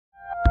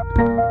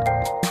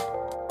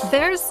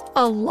There's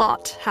a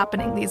lot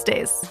happening these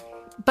days,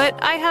 but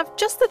I have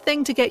just the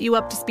thing to get you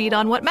up to speed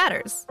on what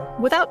matters,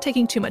 without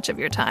taking too much of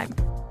your time.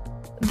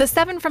 The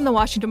 7 from the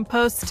Washington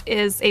Post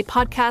is a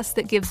podcast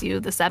that gives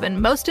you the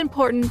 7 most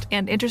important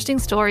and interesting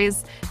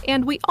stories,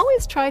 and we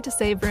always try to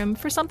save room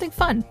for something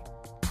fun.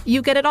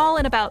 You get it all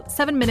in about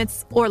 7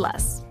 minutes or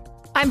less.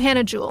 I'm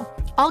Hannah Jewell.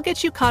 I'll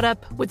get you caught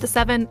up with the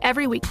 7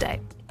 every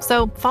weekday.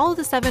 So follow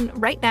the 7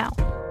 right now.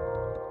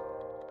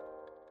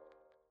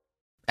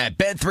 At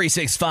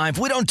Bet365,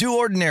 we don't do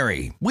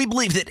ordinary. We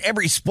believe that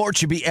every sport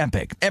should be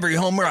epic. Every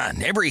home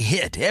run, every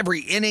hit,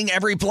 every inning,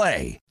 every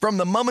play. From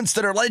the moments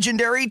that are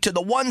legendary to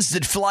the ones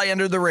that fly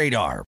under the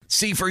radar.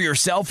 See for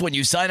yourself when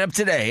you sign up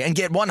today and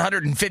get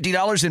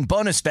 $150 in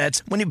bonus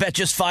bets when you bet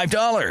just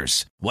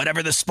 $5.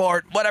 Whatever the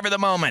sport, whatever the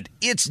moment,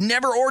 it's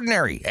never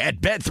ordinary at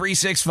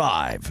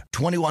Bet365.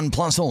 21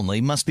 plus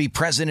only. Must be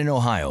present in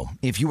Ohio.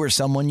 If you or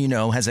someone you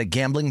know has a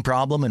gambling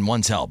problem and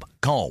wants help,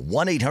 call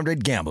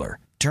 1-800-GAMBLER.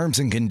 Terms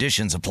and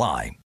conditions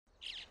apply.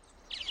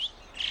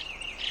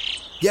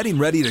 Getting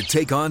ready to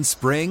take on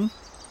spring?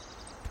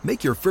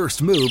 Make your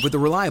first move with the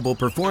reliable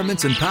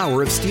performance and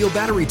power of Steel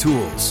battery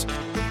tools.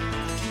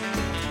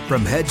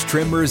 From hedge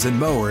trimmers and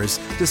mowers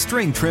to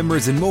string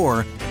trimmers and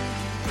more,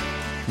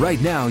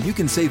 right now you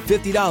can save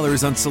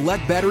 $50 on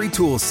select battery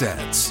tool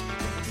sets.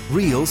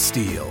 Real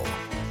Steel.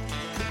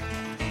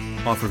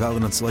 Offer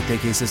valid on select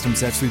AK system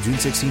sets through June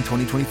 16,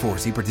 2024.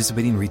 See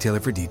participating retailer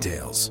for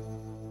details.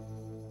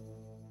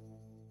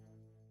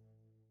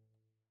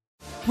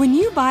 When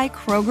you buy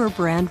Kroger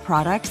brand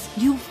products,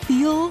 you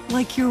feel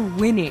like you're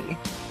winning.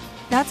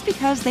 That's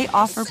because they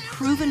offer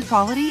proven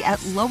quality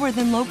at lower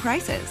than low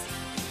prices.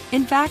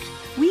 In fact,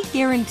 we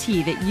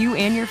guarantee that you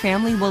and your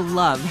family will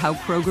love how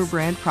Kroger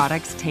brand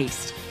products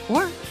taste,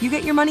 or you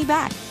get your money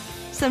back.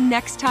 So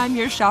next time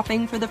you're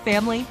shopping for the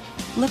family,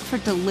 look for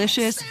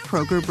delicious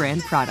Kroger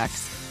brand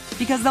products,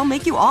 because they'll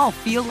make you all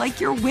feel like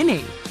you're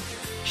winning.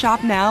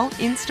 Shop now,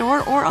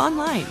 in-store, or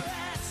online.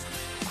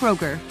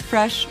 Kroger,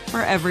 fresh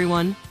for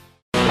everyone.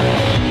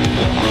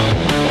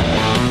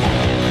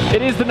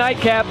 It is the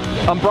Nightcap.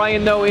 I'm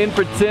Brian Noe in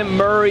for Tim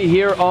Murray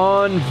here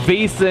on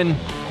VSiN.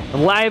 A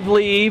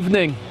lively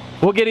evening.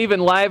 We'll get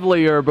even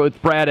livelier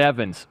with Brad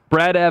Evans.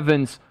 Brad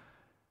Evans,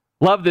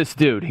 love this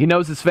dude. He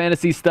knows his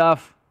fantasy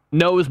stuff,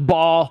 knows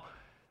ball,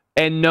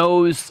 and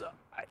knows,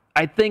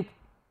 I think,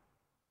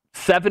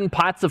 7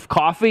 pots of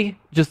coffee.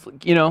 Just,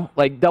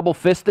 like double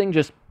fisting,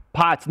 just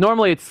pots.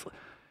 Normally it's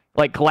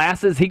like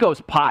glasses. He goes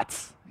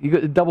pots.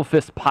 You double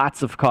fist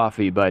pots of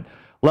coffee, but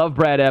love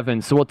Brad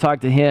Evans. So we'll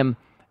talk to him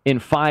in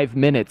 5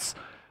 minutes.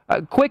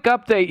 A quick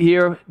update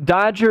here.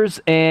 Dodgers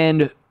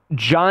and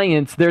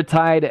Giants, they're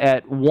tied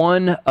at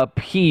 1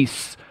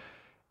 apiece.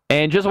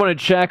 And just want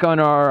to check on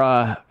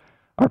our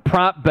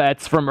prop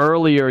bets from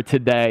earlier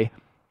today.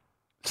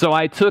 So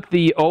I took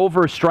the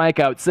over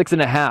strikeout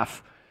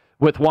 6.5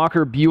 with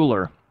Walker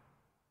Buehler.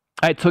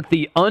 I took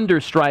the under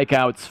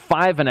strikeouts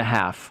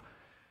 5.5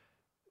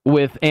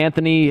 with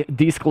Anthony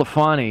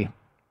DeSclafani.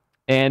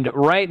 And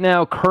right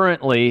now,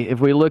 currently,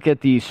 if we look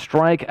at the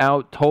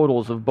strikeout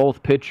totals of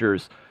both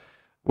pitchers,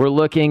 we're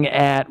looking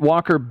at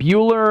Walker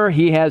Buehler.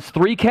 He has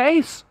 3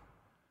 Ks,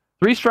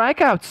 3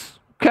 strikeouts.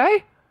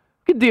 Okay,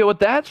 can deal with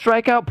that.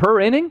 Strikeout per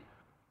inning.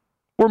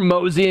 We're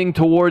moseying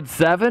towards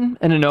 7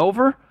 and an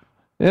over.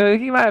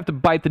 He might have to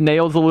bite the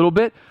nails a little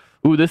bit.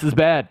 Ooh, this is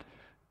bad.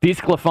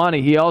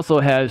 DeSclafani, he also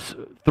has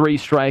 3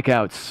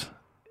 strikeouts.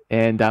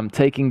 And I'm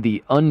taking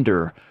the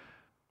under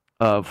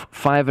of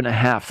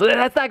 5.5. So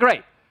that's not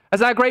great.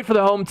 That's not great for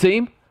the home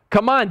team.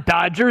 Come on,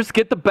 Dodgers,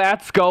 get the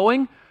bats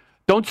going.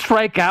 Don't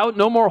strike out.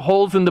 No more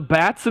holes in the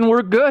bats, and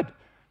we're good.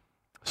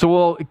 So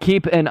we'll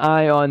keep an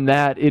eye on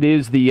that. It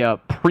is the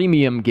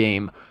premium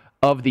game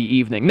of the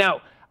evening.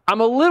 Now,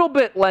 I'm a little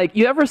bit like,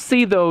 you ever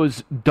see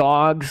those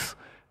dogs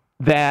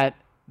that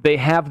they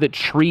have the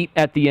treat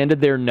at the end of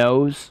their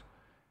nose,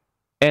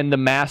 and the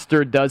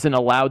master doesn't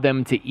allow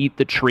them to eat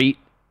the treat?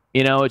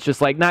 It's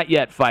just like, not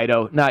yet,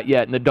 Fido, not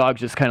yet. And the dog's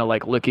just kind of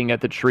like looking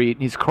at the treat.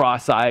 And he's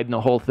cross-eyed and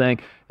the whole thing.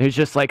 And he's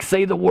just like,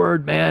 say the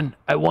word, man.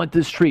 I want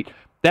this treat.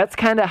 That's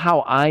kind of how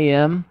I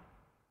am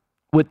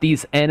with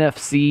these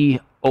NFC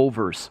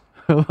overs,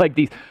 like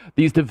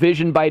these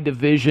division by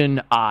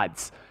division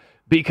odds,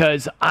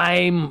 because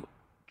I'm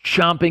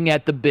chomping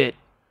at the bit.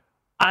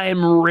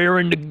 I'm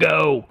raring to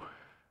go.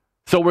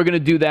 So we're going to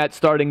do that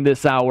starting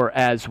this hour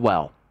as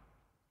well.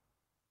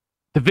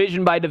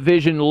 Division by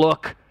division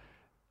look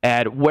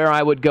at where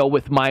I would go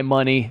with my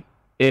money.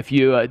 If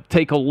you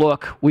take a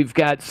look, we've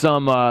got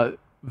some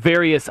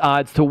various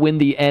odds to win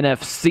the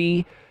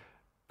NFC.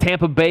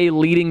 Tampa Bay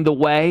leading the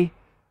way.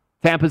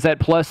 Tampa's at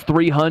plus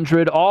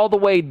 300, all the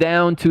way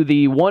down to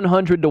the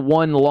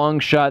 100-1 long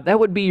shot. That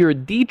would be your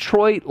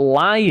Detroit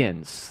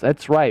Lions.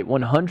 That's right,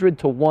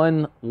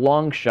 100-1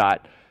 long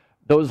shot.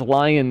 Those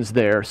Lions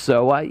there.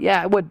 So,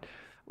 I would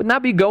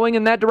not be going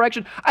in that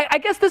direction. I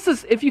guess this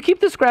is, if you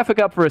keep this graphic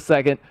up for a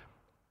second,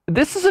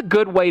 this is a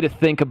good way to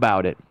think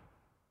about it.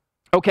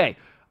 Okay,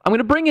 I'm going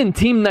to bring in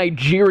Team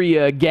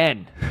Nigeria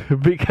again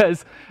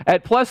because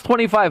at plus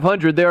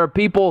 2,500, there are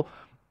people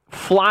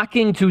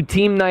flocking to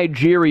Team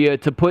Nigeria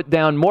to put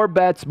down more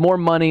bets, more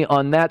money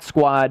on that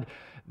squad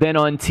than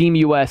on Team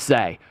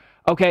USA.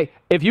 Okay,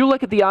 if you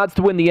look at the odds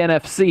to win the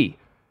NFC,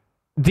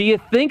 do you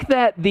think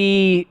that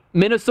the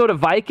Minnesota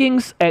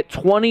Vikings at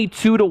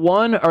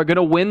 22-1 are going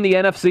to win the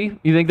NFC?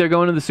 You think they're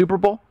going to the Super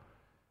Bowl?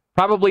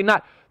 Probably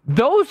not.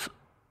 Those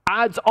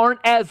odds aren't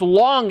as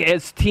long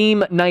as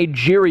Team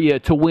Nigeria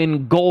to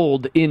win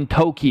gold in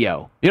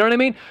Tokyo. You know what I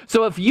mean?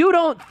 So if you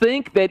don't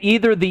think that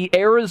either the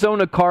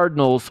Arizona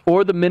Cardinals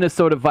or the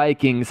Minnesota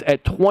Vikings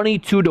at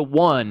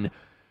 22-1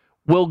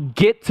 will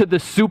get to the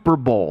Super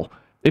Bowl,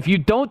 if you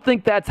don't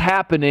think that's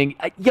happening,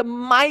 you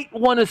might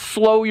want to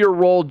slow your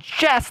roll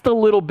just a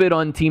little bit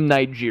on Team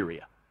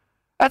Nigeria.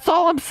 That's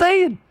all I'm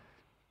saying.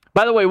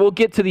 By the way, we'll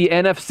get to the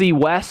NFC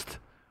West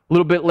a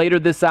little bit later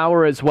this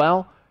hour as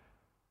well.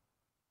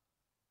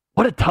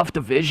 What a tough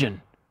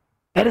division.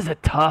 That is a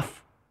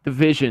tough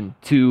division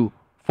to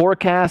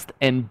forecast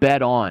and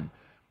bet on.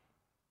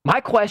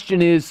 My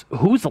question is,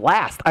 who's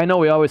last? I know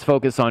we always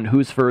focus on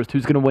who's first,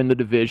 who's going to win the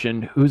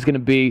division, who's going to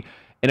be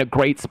in a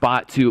great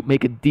spot to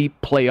make a deep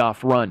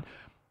playoff run.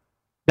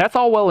 That's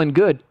all well and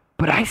good,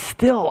 but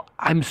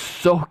I'm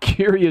so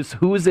curious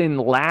who's in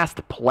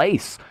last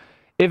place.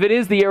 If it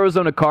is the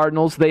Arizona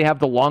Cardinals, they have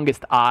the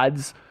longest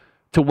odds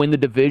to win the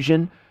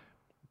division.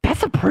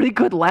 That's a pretty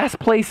good last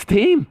place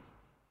team.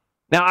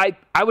 Now,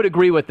 I would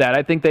agree with that.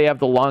 I think they have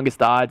the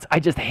longest odds. I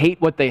just hate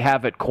what they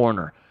have at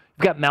corner.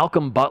 You've got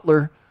Malcolm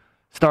Butler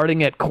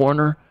starting at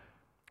corner.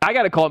 I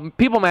got a call.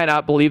 People might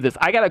not believe this.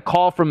 I got a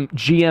call from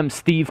GM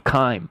Steve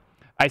Keim.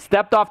 I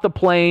stepped off the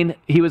plane.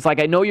 He was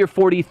like, I know you're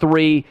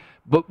 43,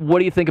 but what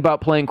do you think about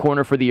playing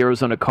corner for the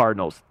Arizona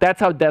Cardinals? That's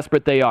how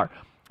desperate they are.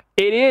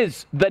 It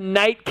is the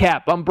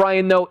nightcap. I'm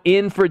Brian Noe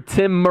in for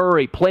Tim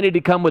Murray. Plenty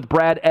to come with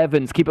Brad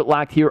Evans. Keep it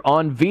locked here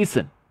on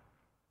VSiN.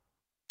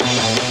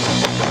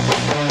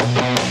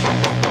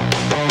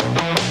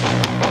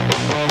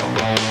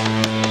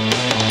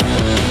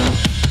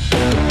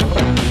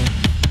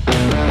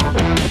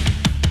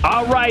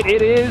 All right,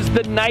 it is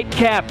the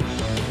nightcap.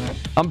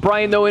 I'm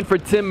Brian Noe in for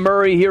Tim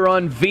Murray here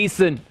on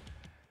VSiN.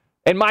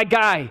 And my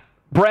guy,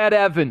 Brad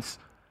Evans.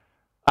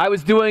 I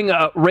was doing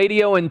a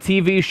radio and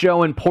TV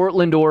show in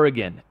Portland,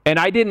 Oregon, and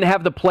I didn't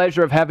have the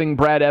pleasure of having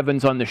Brad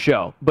Evans on the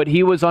show, but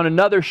he was on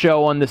another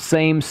show on the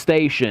same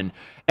station,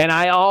 and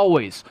I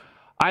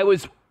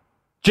was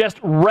just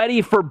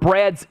ready for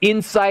Brad's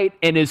insight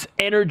and his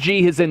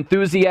energy, his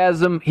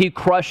enthusiasm. He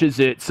crushes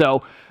it.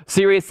 So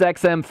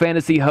SiriusXM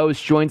fantasy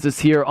host joins us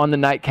here on the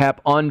nightcap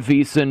on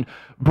VSiN.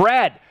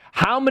 Brad,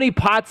 how many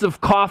pots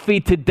of coffee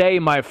today,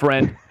 my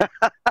friend?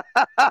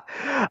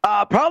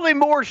 Probably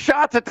more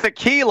shots of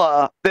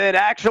tequila than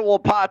actual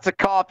pots of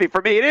coffee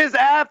for me. It is,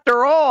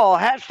 after all,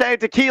 hashtag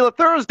Tequila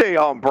Thursday,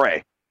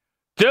 hombre.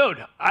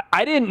 Dude,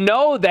 I didn't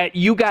know that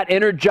you got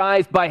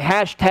energized by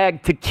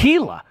hashtag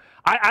tequila.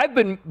 I've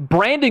been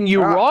branding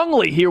you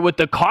wrongly here with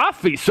the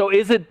coffee. So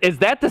is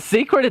that the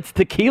secret? It's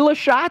tequila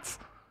shots?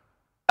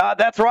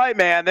 That's right,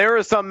 man. There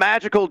is some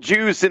magical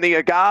juice in the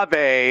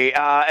agave.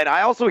 And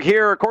I also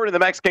hear, according to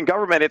the Mexican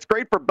government, it's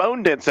great for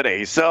bone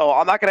density. So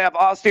I'm not going to have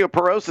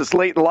osteoporosis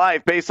late in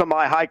life based on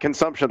my high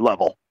consumption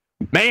level.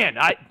 Man,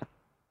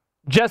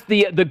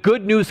 the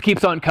good news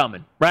keeps on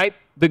coming, right?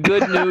 The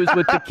good news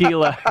with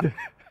tequila.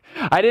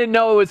 I didn't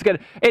know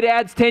it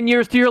adds 10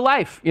 years to your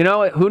life. You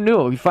know, who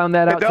knew? We found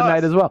that out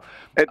tonight as well.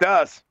 It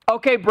does.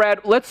 Okay,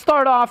 Brad, let's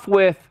start off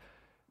with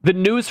the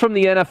news from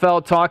the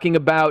NFL talking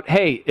about,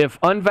 hey, if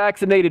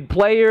unvaccinated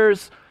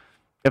players,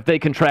 if they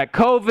contract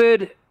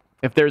COVID,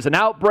 if there's an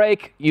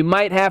outbreak, you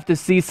might have to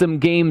see some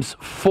games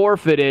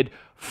forfeited.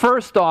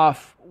 First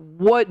off,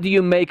 what do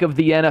you make of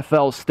the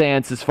NFL's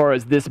stance as far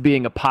as this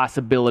being a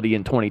possibility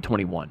in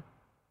 2021?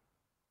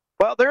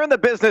 Well, they're in the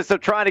business of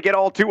trying to get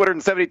all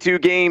 272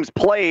 games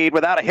played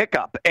without a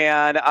hiccup.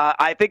 And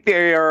I think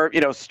they are,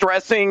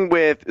 stressing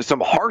with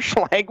some harsh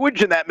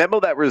language in that memo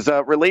that was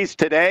released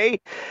today.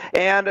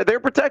 And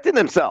they're protecting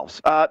themselves.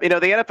 The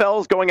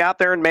NFL is going out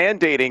there and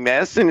mandating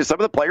this, and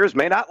some of the players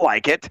may not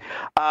like it.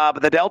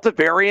 But the Delta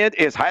variant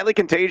is highly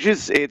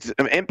contagious. It's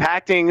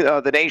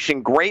impacting the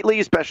nation greatly,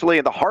 especially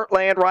in the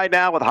heartland right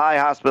now with high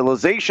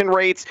hospitalization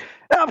rates.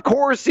 Now, of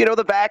course,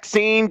 the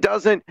vaccine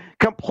doesn't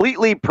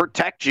completely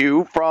protect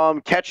you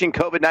from catching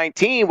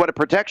COVID-19. What it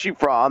protects you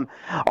from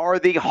are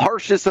the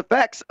harshest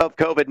effects of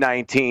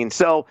COVID-19.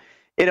 So,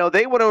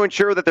 they want to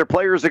ensure that their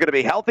players are going to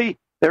be healthy.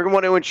 They're going to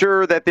want to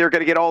ensure that they're going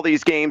to get all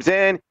these games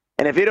in.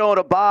 And if you don't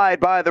abide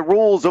by the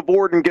rules of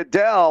Ward and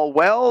Goodell,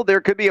 well, there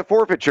could be a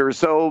forfeiture.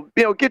 So,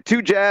 get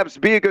 2 jabs,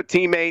 be a good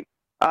teammate.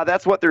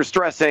 That's what they're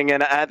stressing.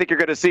 And I think you're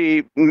going to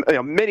see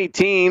many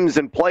teams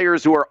and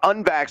players who are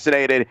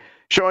unvaccinated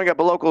showing up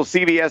at local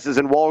CVS's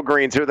and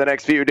Walgreens here the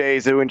next few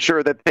days to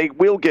ensure that they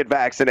will get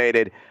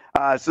vaccinated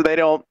so they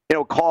don't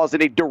cause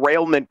any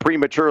derailment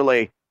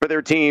prematurely for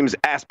their team's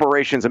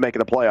aspirations of making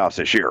the playoffs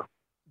this year.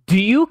 Do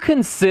you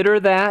consider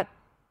that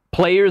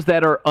players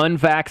that are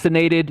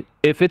unvaccinated,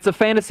 if it's a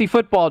fantasy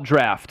football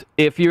draft,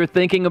 if you're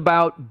thinking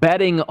about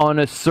betting on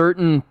a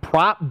certain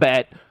prop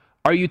bet,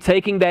 are you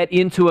taking that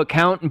into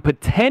account and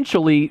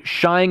potentially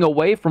shying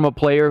away from a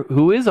player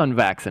who is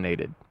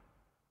unvaccinated?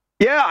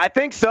 Yeah, I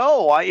think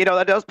so.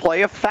 That does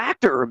play a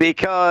factor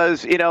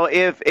because,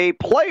 if a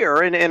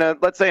player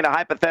let's say in a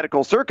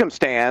hypothetical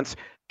circumstance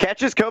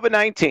catches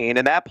COVID-19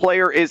 and that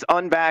player is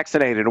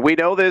unvaccinated, and we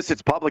know this,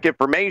 it's public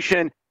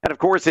information, and of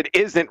course it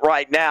isn't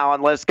right now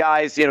unless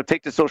guys,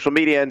 take to social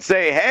media and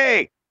say,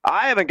 hey,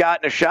 I haven't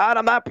gotten a shot,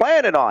 I'm not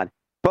planning on.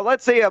 But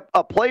let's say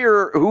a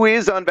player who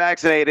is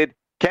unvaccinated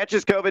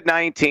catches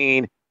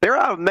COVID-19, they're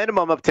out a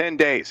minimum of 10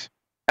 days.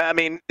 I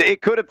mean,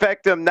 it could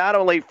affect them not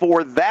only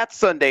for that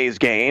Sunday's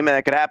game, and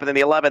it could happen in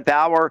the 11th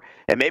hour,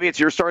 and maybe it's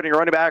you're starting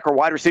running back or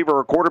wide receiver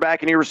or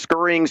quarterback, and you're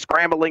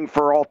scrambling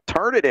for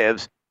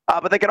alternatives,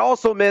 but they could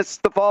also miss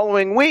the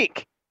following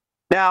week.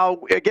 Now,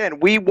 again,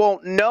 we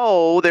won't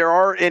know. There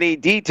aren't any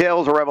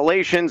details or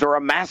revelations or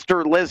a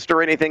master list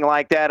or anything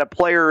like that of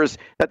players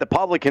that the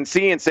public can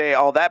see and say,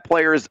 oh, that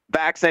player is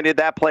vaccinated,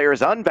 that player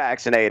is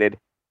unvaccinated.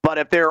 But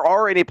if there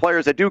are any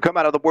players that do come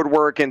out of the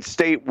woodwork and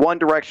state one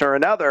direction or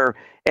another,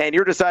 and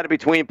you're deciding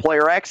between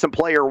player X and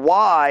player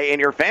Y in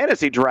your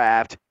fantasy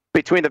draft,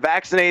 between the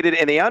vaccinated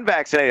and the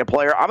unvaccinated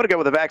player, I'm going to go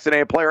with the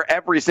vaccinated player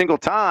every single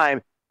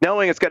time,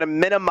 knowing it's going to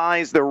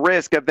minimize the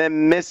risk of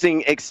them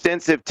missing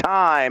extensive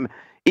time,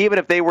 even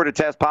if they were to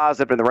test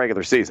positive in the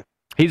regular season.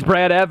 He's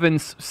Brad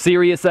Evans,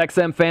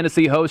 SiriusXM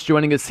fantasy host,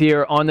 joining us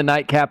here on the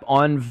Nightcap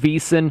on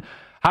VSiN.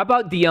 How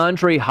about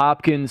DeAndre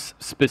Hopkins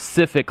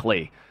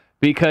specifically?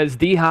 Because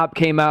D-Hop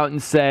came out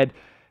and said,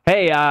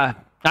 hey, I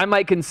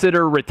might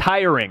consider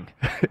retiring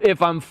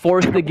if I'm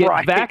forced to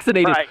get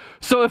vaccinated. Right.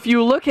 So if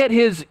you look at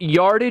his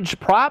yardage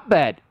prop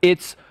bet,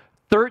 it's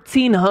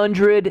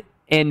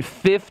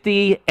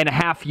 1,350 and a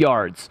half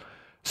yards.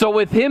 So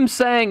with him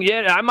saying,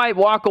 yeah, I might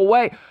walk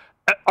away,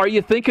 are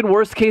you thinking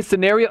worst case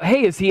scenario?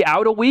 Hey, is he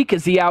out a week?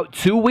 Is he out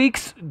 2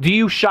 weeks? Do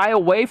you shy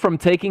away from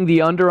taking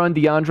the under on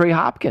DeAndre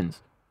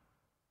Hopkins?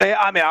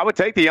 I mean, I would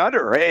take the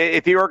under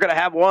if you were going to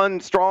have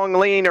one strong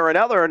lean or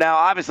another. Now,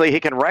 obviously,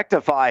 he can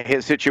rectify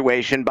his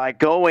situation by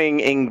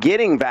going and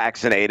getting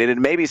vaccinated,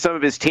 and maybe some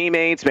of his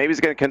teammates, maybe he's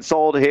going to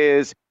consult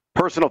his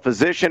personal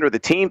physician or the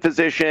team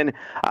physician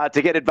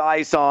to get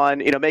advice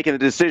on, making the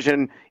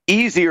decision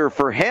easier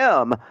for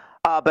him.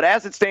 But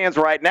as it stands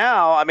right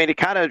now, I mean, he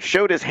kind of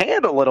showed his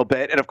hand a little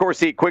bit, and of course,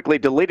 he quickly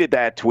deleted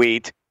that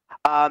tweet.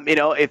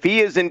 If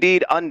he is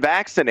indeed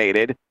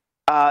unvaccinated,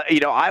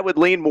 I would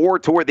lean more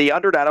toward the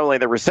under, not only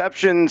the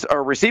receptions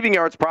or receiving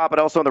yards prop, but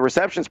also on the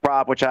receptions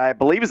prop, which I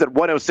believe is at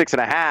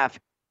 106.5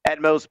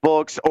 at most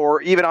books,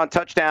 or even on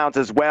touchdowns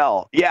as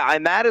well. Yeah,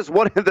 and that is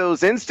one of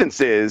those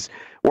instances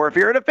where if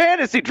you're in a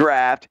fantasy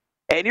draft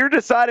and you're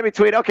deciding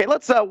between, okay,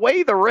 let's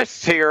weigh the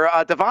risks here.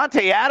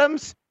 Davante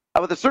Adams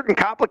with a certain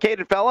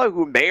complicated fellow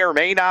who may or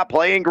may not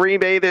play in Green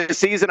Bay this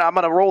season, I'm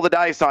going to roll the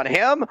dice on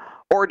him,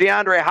 or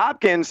DeAndre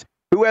Hopkins,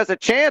 who has a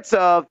chance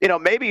of,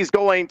 maybe he's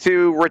going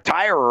to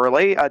retire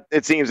early.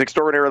 It seems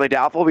extraordinarily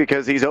doubtful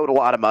because he's owed a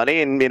lot of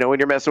money. And, when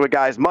you're messing with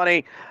guys'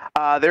 money,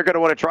 they're going to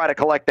want to try to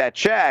collect that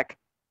check.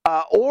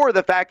 Or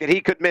the fact that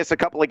he could miss a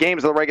couple of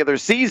games of the regular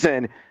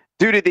season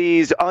due to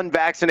these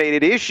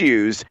unvaccinated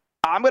issues.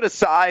 I'm going to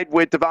side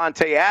with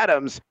Davante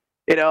Adams,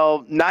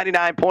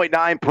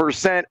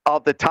 99.9%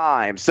 of the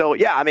time. So,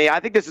 yeah, I mean, I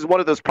think this is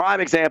one of those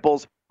prime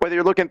examples, whether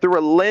you're looking through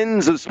a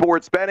lens of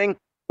sports betting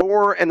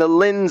or in the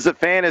lens of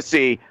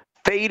fantasy,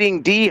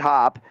 fading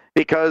D-Hop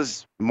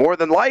because more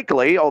than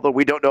likely, although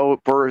we don't know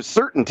for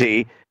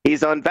certainty,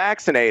 he's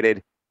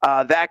unvaccinated.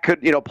 That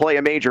could, play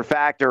a major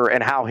factor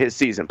in how his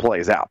season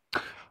plays out.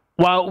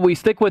 While we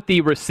stick with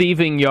the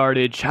receiving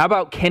yardage, how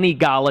about Kenny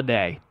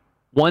Golladay?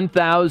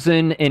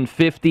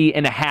 1,050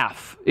 and a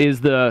half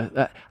is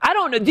the, I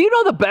don't know. Do you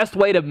know the best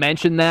way to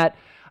mention that?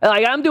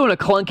 Like, I'm doing a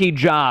clunky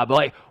job.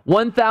 Like,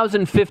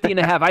 1,050 and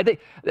a half. I think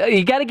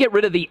you got to get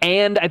rid of the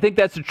and. I think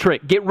that's a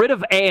trick. Get rid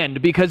of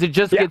and because it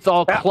just gets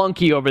all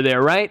clunky over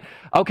there, right?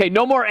 Okay,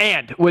 no more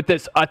and with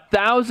this.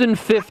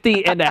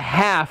 1,050 and a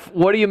half.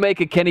 What do you make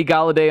of Kenny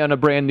Golladay on a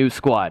brand new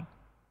squad?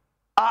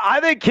 I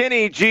think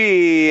Kenny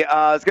G is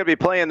going to be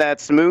playing that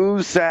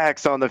smooth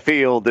sax on the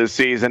field this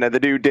season at the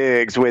new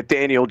digs with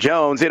Daniel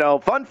Jones.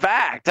 Fun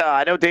fact,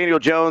 I know Daniel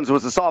Jones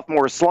was a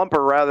sophomore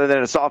slumper rather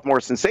than a sophomore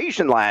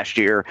sensation last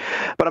year,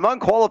 but among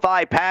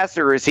qualified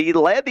passers, he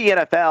led the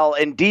NFL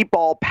in deep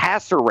ball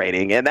passer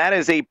rating, and that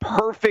is a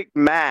perfect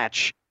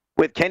match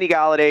with Kenny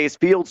Galladay's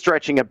field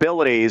stretching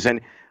abilities.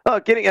 And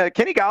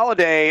Kenny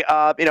Golladay,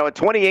 in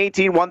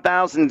 2018,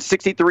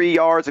 1,063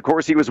 yards. Of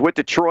course, he was with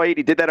Detroit.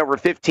 He did that over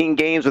 15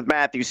 games with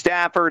Matthew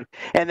Stafford.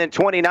 And then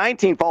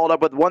 2019 followed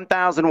up with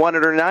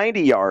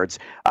 1,190 yards.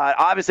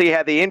 Obviously, he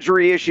had the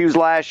injury issues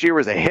last year. It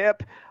was a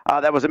hip.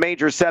 That was a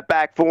major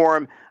setback for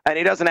him. And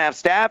he doesn't have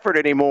Stafford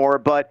anymore.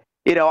 But,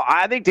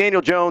 I think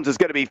Daniel Jones is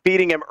going to be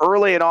feeding him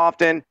early and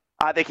often.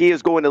 I think he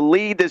is going to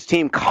lead this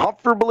team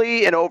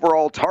comfortably in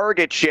overall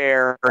target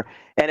share.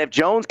 And if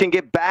Jones can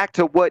get back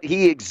to what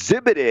he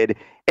exhibited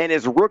in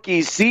his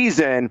rookie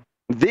season,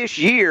 this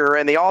year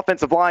and the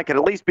offensive line can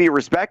at least be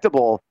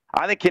respectable,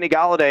 I think Kenny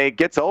Golladay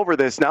gets over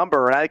this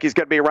number, and I think he's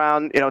going to be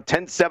around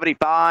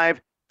 1075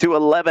 to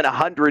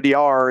 1,100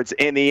 yards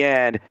in the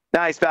end.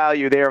 Nice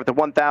value there at the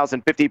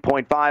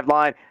 1,050.5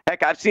 line.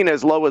 Heck, I've seen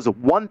as low as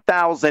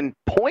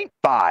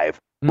 1,000.5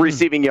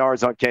 receiving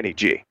yards on Kenny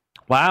G.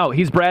 Wow,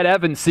 he's Brad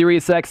Evans,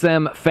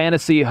 SiriusXM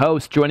fantasy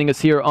host, joining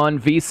us here on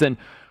VSiN.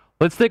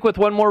 Let's stick with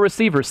one more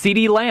receiver,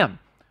 CeeDee Lamb.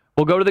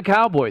 We'll go to the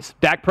Cowboys.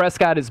 Dak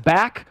Prescott is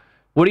back.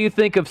 What do you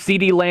think of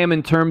CeeDee Lamb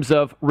in terms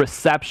of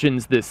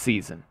receptions this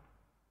season?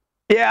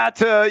 Yeah,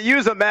 to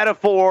use a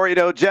metaphor,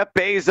 Jeff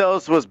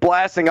Bezos was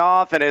blasting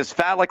off in his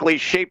phallically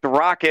shaped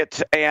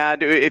rocket,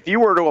 and if you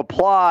were to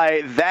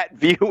apply that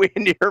view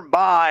in your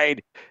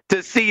mind to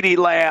CeeDee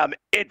Lamb,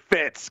 it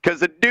fits, because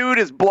the dude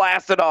is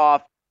blasted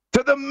off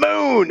to the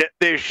moon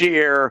this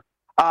year.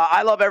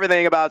 I love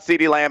everything about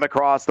CeeDee Lamb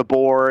across the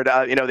board.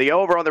 The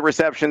over on the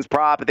receptions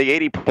prop at the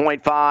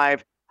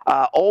 80.5,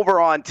 over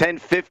on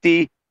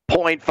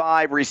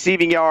 1050.5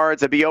 receiving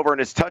yards. It'd be over in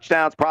his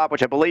touchdowns prop,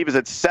 which I believe is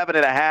at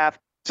 7.5.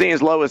 Seeing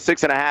as low as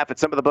 6.5 at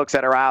some of the books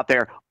that are out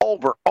there,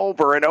 over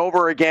and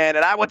over again.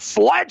 And I would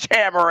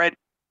sledgehammer it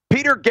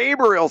Peter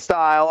Gabriel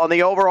style on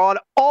the over on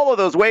all of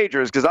those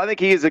wagers, because I think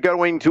he is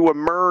going to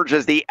emerge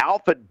as the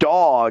alpha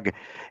dog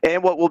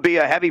in what will be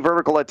a heavy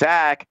vertical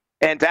attack.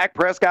 And Dak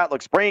Prescott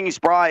looks springy,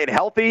 spry, and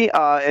healthy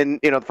in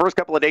the first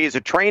couple of days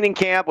of training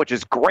camp, which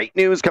is great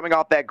news coming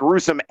off that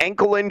gruesome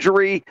ankle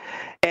injury.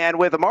 And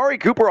with Amari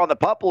Cooper on the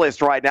PUP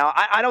list right now,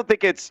 I don't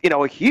think it's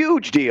a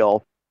huge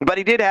deal. But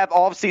he did have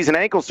off-season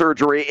ankle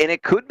surgery, and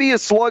it could be a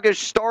sluggish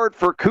start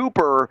for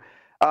Cooper,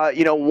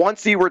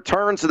 once he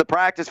returns to the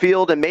practice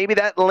field, and maybe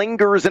that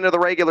lingers into the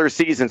regular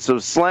season. So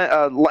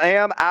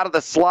Lamb out of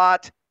the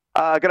slot,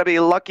 going to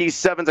be lucky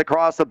sevens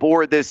across the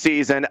board this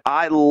season.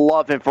 I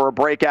love him for a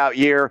breakout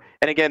year,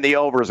 and again, the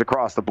overs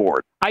across the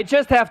board. I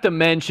just have to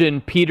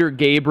mention Peter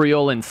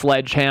Gabriel and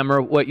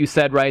Sledgehammer, what you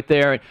said right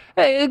there.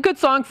 Hey, a good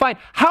song, fine.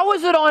 How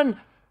is it on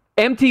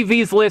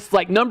MTV's list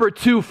like number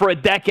 2 for a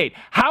decade?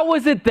 How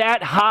was it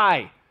that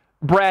high,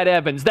 Brad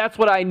Evans? That's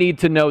what I need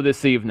to know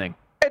this evening.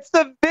 It's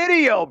the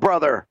video,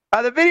 brother.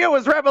 The video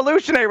was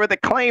revolutionary with the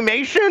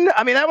claymation.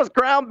 I mean, that was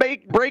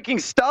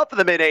groundbreaking stuff in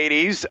the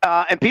mid-'80s.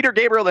 And Peter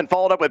Gabriel then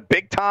followed up with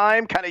Big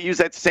Time, kind of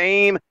used that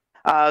same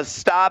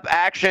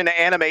stop-action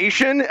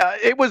animation.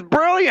 It was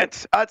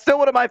brilliant. It's still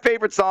one of my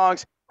favorite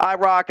songs. I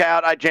rock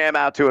out. I jam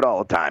out to it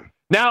all the time.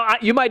 Now,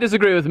 you might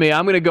disagree with me.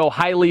 I'm going to go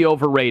highly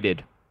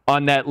overrated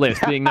on that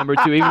list, being number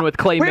 2, even with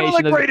claymation. We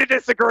will agree to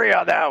disagree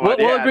on that one.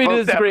 We'll agree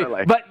to disagree.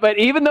 But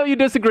even though you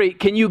disagree,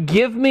 can you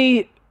give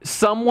me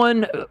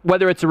someone,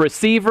 whether it's a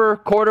receiver,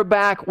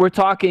 quarterback, we're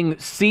talking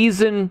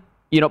season,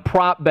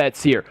 prop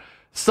bets here,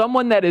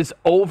 someone that is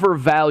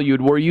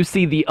overvalued where you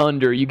see the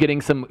under, you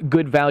getting some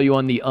good value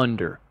on the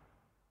under?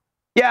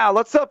 Yeah,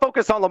 let's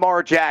focus on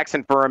Lamar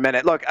Jackson for a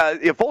minute. Look,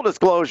 full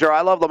disclosure,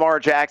 I love Lamar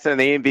Jackson in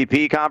the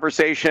MVP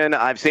conversation.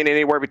 I've seen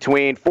anywhere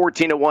between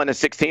 14-1 to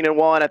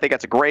 16-1. I think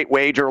that's a great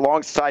wager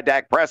alongside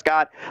Dak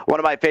Prescott, one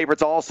of my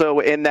favorites also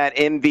in that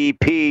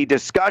MVP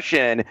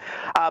discussion.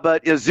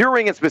 But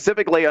zeroing in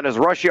specifically on his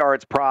rush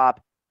yards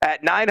prop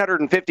at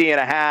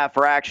 950.5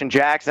 for Action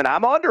Jackson,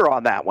 I'm under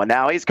on that one.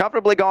 Now, he's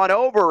comfortably gone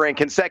over in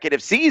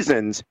consecutive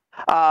seasons,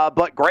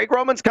 but Greg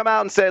Roman's come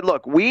out and said,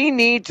 look, we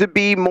need to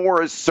be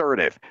more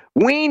assertive.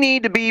 We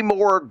need to be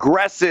more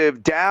aggressive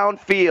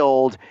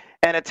downfield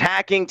and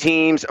attacking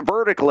teams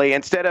vertically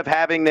instead of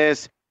having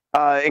this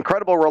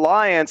incredible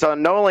reliance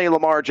on not only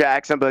Lamar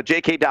Jackson, but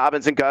J.K.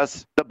 Dobbins and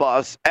Gus the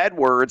Bus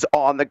Edwards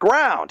on the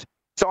ground.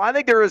 So I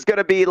think there is going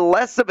to be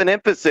less of an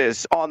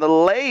emphasis on the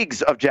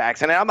legs of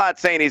Jackson. And I'm not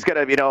saying he's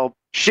going to,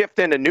 shift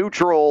into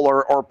neutral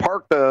or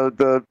park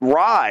the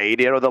ride,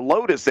 the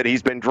Lotus that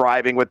he's been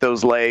driving with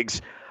those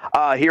legs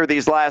here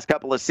these last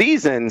couple of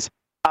seasons.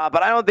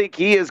 But I don't think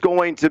he is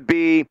going to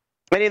be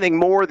anything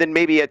more than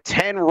maybe a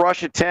 10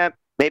 rush attempt,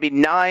 maybe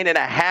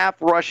 9.5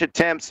 rush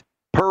attempts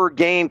per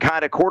game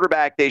kind of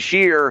quarterback this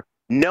year,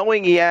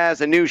 knowing he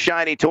has a new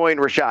shiny toy in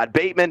Rashad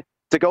Bateman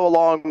to go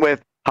along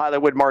with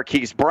Hollywood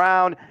Marquise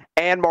Brown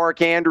and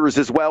Mark Andrews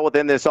as well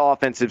within this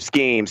offensive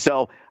scheme.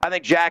 So I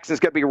think Jackson's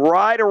going to be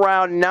right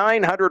around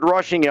 900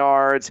 rushing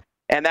yards,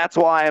 and that's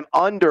why I'm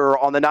under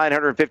on the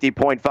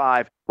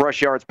 950.5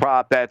 rush yards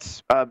prop.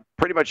 That's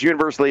pretty much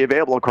universally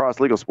available across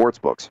legal sports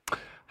books.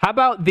 How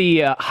about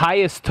the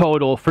highest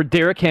total for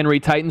Derrick Henry,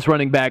 Titans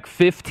running back,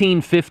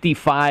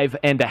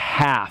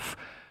 1555.5?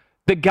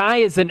 The guy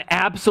is an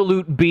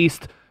absolute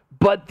beast,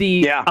 but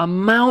the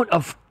amount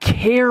of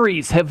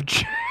carries have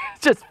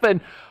just been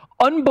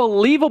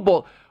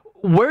unbelievable.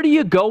 Where do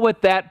you go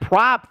with that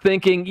prop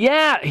thinking,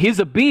 yeah, he's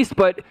a beast,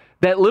 but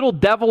that little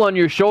devil on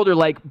your shoulder,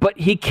 but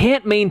he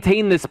can't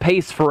maintain this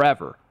pace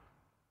forever?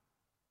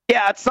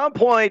 Yeah, at some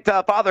point,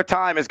 Father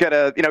Time is going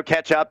to,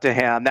 catch up to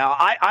him. Now,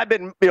 I've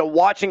been,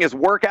 watching his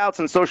workouts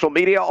on social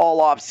media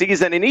all off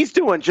season, and he's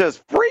doing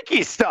just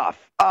freaky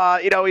stuff.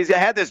 He's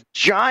had this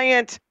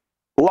giant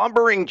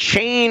lumbering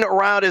chain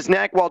around his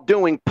neck while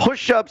doing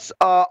push-ups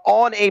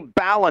on a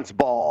balance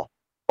ball.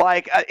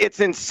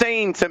 It's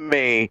insane to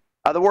me.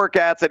 the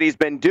workouts that he's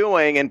been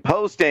doing and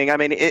posting. I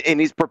mean, and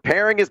he's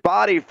preparing his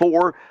body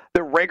for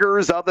the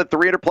rigors of the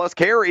 300-plus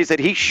carries that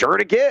he's sure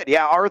to get.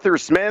 Yeah, Arthur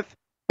Smith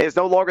is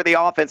no longer the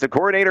offensive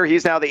coordinator.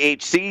 He's now the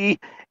HC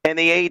and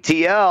the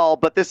ATL,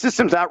 but the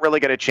system's not really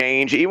going to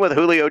change. Even with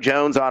Julio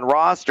Jones on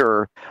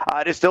roster,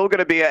 it is still going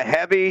to be a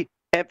heavy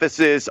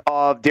emphasis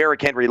of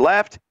Derrick Henry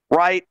left,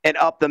 right, and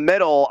up the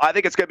middle. I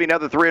think it's going to be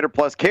another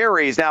 300-plus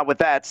carries. Now, with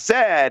that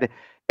said,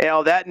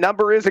 that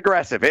number is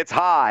aggressive. It's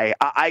high.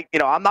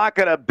 I'm not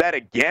going to bet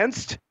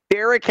against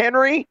Derrick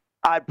Henry.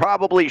 I'd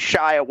probably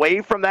shy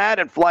away from that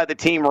and fly the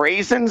Team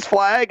Raisins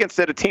flag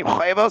instead of Team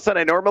Huevos that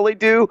I normally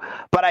do.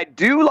 But I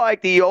do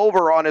like the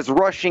over on his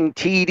rushing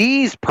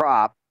TDs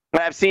prop.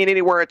 I've seen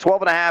anywhere at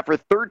 12.5 or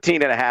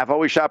 13.5.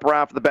 Always shop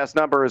around for the best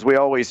number, as we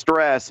always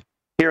stress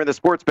here in the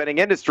sports betting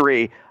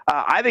industry.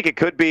 I think it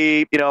could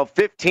be,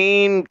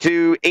 15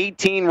 to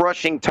 18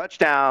 rushing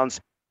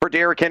touchdowns for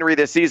Derrick Henry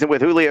this season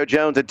with Julio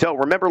Jones until,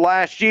 remember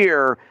last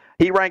year,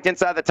 he ranked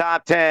inside the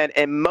top 10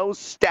 and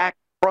most stacked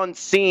front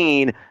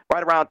seen,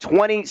 right around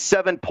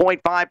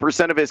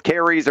 27.5% of his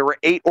carries. There were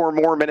 8 or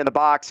more men in the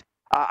box.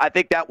 I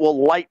think that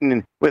will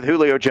lighten with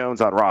Julio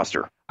Jones on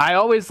roster. I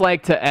always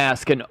like to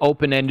ask an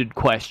open-ended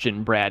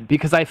question, Brad,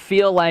 because I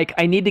feel like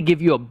I need to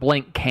give you a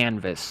blank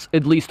canvas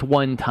at least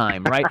one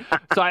time, right?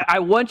 So I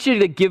want you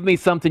to give me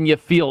something you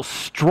feel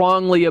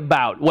strongly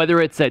about, whether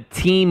it's a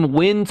team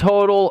win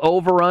total,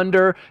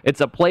 over-under,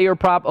 it's a player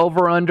prop,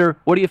 over-under.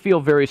 What do you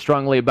feel very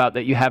strongly about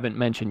that you haven't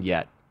mentioned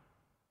yet?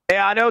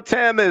 Yeah, I know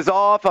Tim is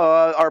off,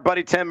 our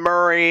buddy Tim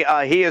Murray.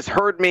 He has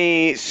heard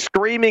me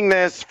screaming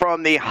this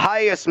from the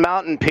highest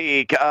mountain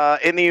peak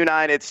in the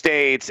United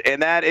States,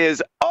 and that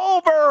is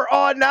over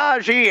on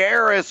Najee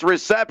Harris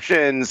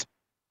receptions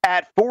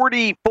at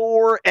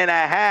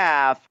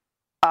 44.5.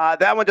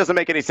 That one doesn't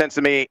make any sense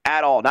to me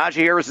at all.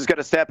 Najee Harris is going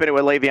to step into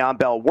a Le'Veon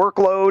Bell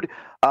workload,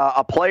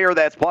 a player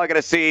that's probably going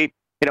to see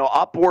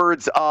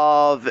upwards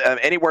of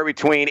anywhere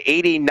between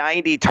 80,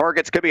 90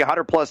 targets, could be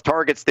 100-plus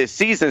targets this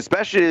season,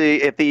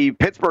 especially if the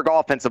Pittsburgh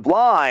offensive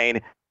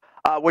line,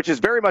 which is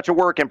very much a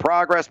work in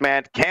progress,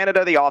 man.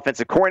 Canada, the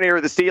offensive coordinator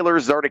of the Steelers,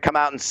 has already come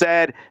out and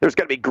said there's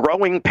going to be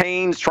growing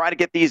pains trying to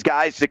get these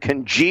guys to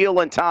congeal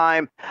in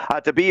time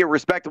to be a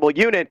respectable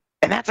unit,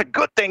 and that's a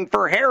good thing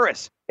for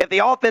Harris. If the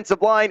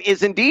offensive line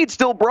is indeed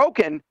still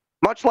broken,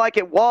 much like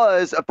it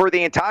was for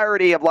the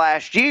entirety of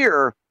last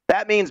year,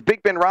 that means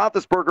Big Ben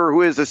Roethlisberger,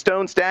 who is a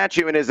stone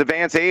statue in his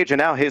advanced age and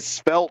now his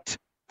svelte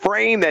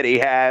frame that he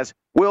has,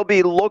 will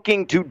be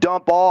looking to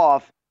dump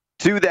off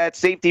to that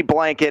safety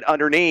blanket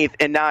underneath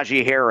in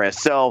Najee Harris.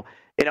 So,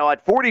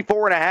 at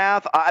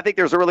 44.5, I think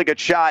there's a really good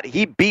shot.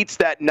 He beats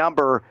that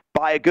number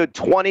by a good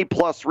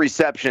 20-plus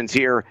receptions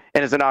here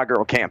in his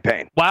inaugural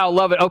campaign. Wow,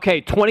 love it.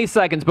 Okay, 20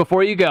 seconds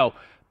before you go.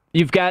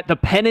 You've got the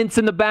pennants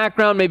in the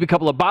background, maybe a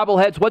couple of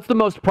bobbleheads. What's the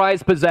most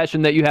prized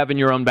possession that you have in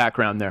your own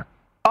background there?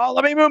 Oh,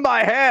 let me move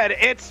my head.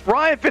 It's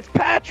Ryan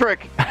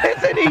Fitzpatrick.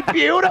 Isn't he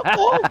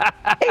beautiful?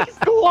 He's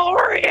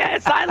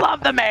glorious. I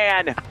love the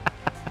man.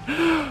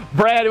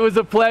 Brad, it was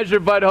a pleasure,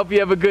 bud. Hope you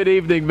have a good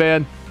evening,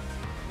 man.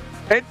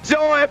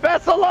 Enjoy.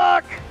 Best of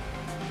luck.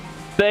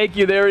 Thank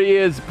you. There he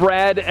is,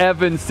 Brad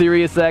Evans,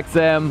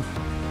 SiriusXM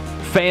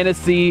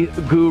fantasy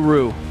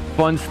guru.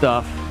 Fun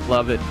stuff.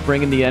 Love it.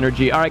 Bringing the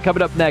energy. All right,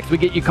 coming up next, we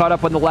get you caught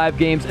up on the live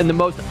games and the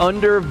most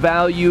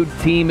undervalued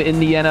team in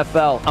the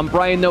NFL. I'm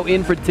Brian Noe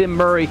in for Tim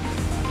Murray.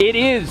 It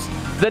is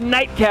the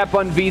nightcap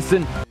on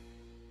VSiN.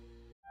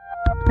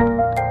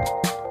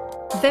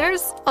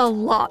 There's a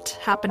lot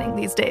happening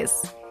these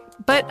days,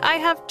 but I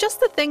have just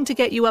the thing to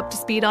get you up to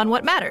speed on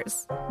what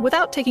matters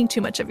without taking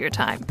too much of your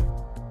time.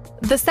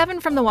 The 7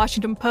 from the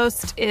Washington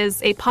Post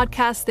is a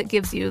podcast that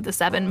gives you the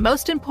 7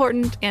 most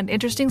important and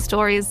interesting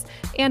stories,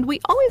 and we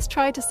always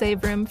try to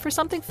save room for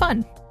something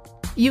fun.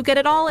 You get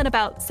it all in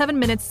about 7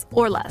 minutes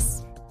or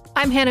less.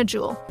 I'm Hannah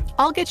Jewell.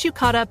 I'll get you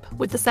caught up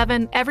with the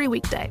 7 every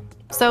weekday.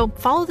 So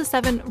follow the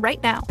 7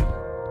 right now.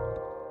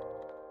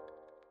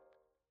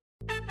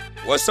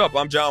 What's up?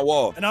 I'm John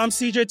Wall. And I'm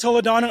CJ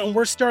Toledano, and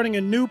we're starting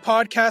a new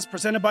podcast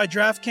presented by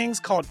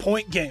DraftKings called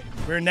Point Game.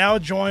 We're now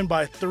joined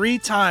by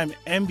 3-time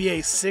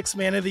NBA Sixth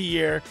Man of the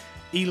Year,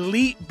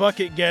 elite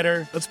bucket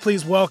getter. Let's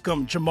please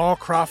welcome Jamal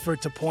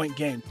Crawford to Point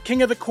Game.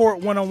 King of the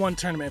Court one-on-one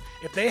tournament.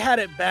 If they had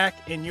it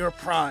back in your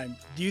prime,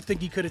 do you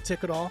think you could have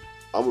took it all?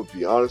 I'm going to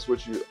be honest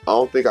with you. I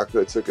don't think I could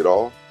have took it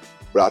all,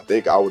 but I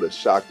think I would have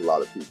shocked a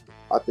lot of people.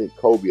 I think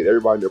Kobe and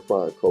everybody in their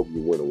prime, Kobe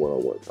would win a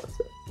one-on-one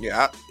contest.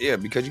 Yeah,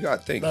 because you got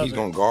to think, he's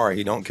going to guard.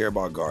 He don't care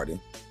about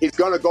guarding. He's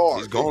going to guard.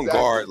 He's going to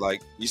guard.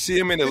 Like, you see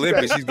him in the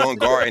Olympics, he's going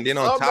to guard. And then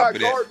on top of that.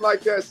 I'm not guarding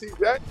like that,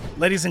 CJ.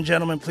 Ladies and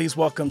gentlemen, please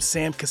welcome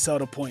Sam Cassell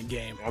to Point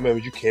Game. I remember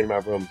you came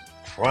out from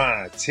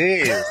crying,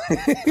 tears,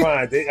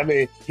 crying. I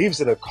mean, he was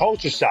in a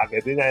culture shock.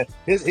 And then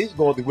he's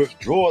going through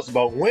withdrawals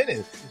about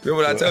winning.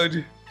 Remember what I told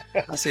you?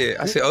 I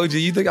said, OG,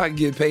 you think I can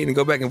get paid and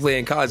go back and play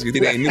in college because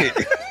it ain't it?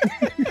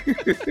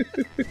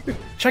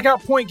 Check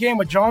out Point Game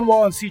with John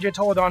Wall and CJ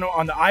Toledano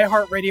on the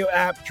iHeartRadio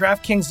app,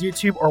 DraftKings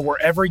YouTube, or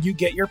wherever you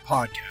get your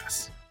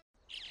podcasts.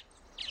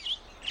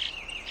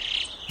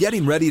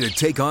 Getting ready to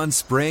take on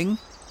spring?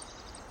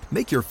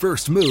 Make your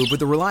first move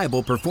with the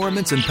reliable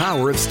performance and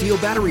power of Steel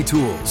battery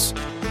tools.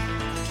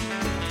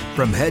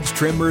 From hedge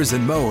trimmers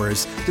and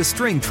mowers to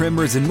string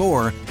trimmers and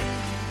more,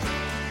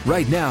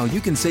 right now you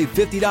can save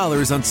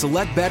 $50 on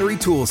select battery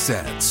tool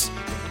sets.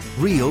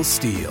 Real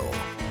Steel.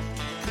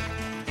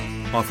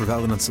 Offer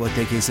valid on select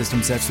AK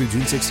system sets through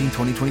June 16,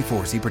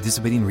 2024. See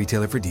participating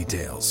retailer for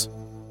details.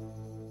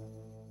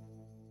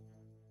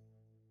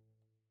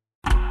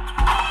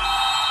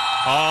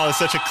 Oh, it's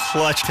such a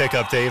clutch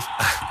pickup, Dave.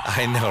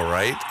 I know,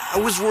 right? I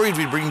was worried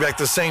we'd bring back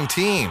the same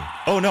team.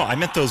 Oh, no, I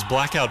meant those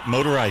blackout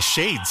motorized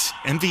shades.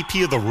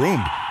 MVP of the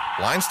room.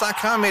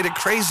 Blinds.com made it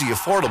crazy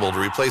affordable to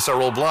replace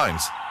our old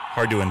blinds.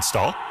 Hard to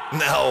install?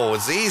 No,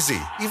 it's easy.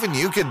 Even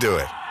you could do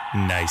it.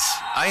 Nice.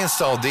 I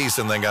installed these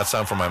and then got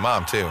some for my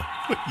mom, too.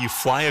 What, you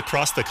fly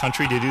across the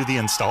country to do the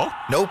install?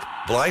 Nope.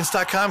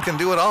 Blinds.com can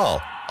do it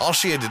all. All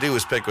she had to do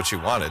was pick what she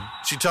wanted.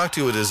 She talked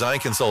to a design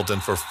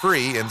consultant for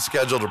free and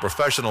scheduled a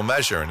professional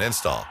measure and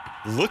install.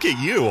 Look at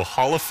you, a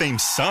Hall of Fame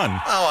son.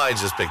 Oh, I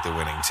just picked the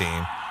winning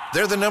team.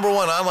 They're the #1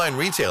 online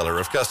retailer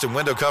of custom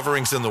window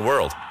coverings in the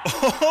world.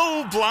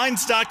 Oh,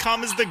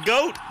 Blinds.com is the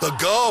GOAT. The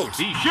GOAT!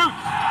 He shoots.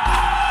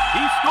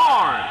 He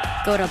scored.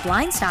 Go to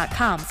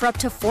Blinds.com for up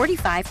to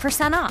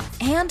 45%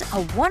 off and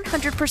a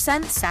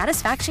 100%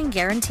 satisfaction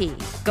guarantee.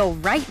 Go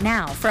right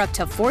now for up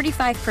to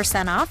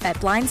 45% off at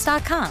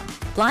Blinds.com.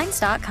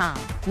 Blinds.com.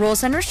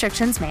 Rules and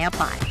restrictions may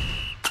apply.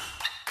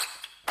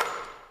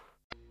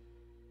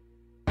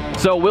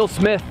 So Will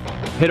Smith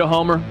hit a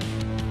homer,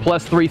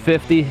 plus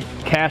 350.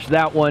 Cash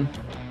that one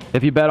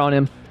if you bet on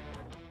him.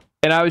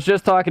 And I was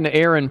just talking to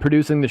Aaron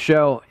producing the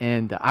show,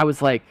 and I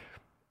was like,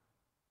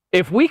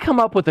 if we come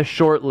up with a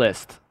short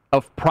list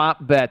of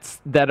prop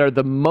bets that are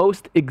the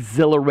most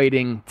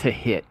exhilarating to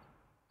hit,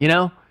 you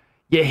know,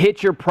 you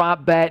hit your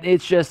prop bet,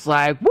 it's just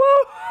like,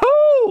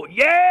 woohoo,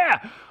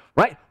 yeah,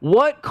 right?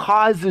 What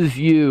causes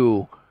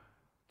you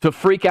to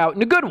freak out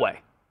in a good way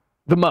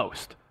the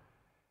most?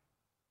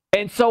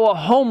 And so a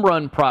home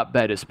run prop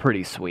bet is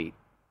pretty sweet.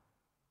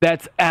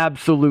 That's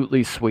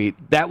absolutely sweet.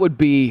 That would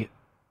be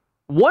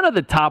one of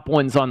the top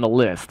ones on the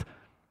list.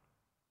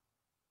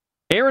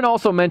 Aaron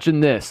also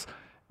mentioned this.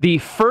 The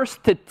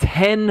first to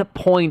 10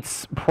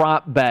 points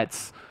prop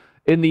bets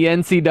in the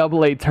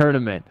NCAA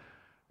tournament.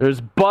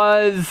 There's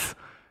buzz.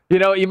 You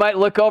know, you might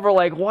look over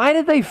like, why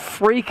did they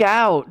freak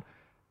out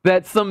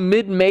that some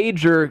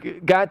mid-major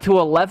got to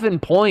 11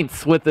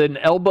 points with an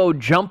elbow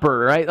jumper,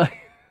 right? Like,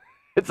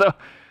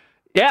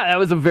 yeah, that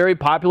was a very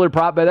popular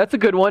prop bet. That's a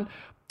good one.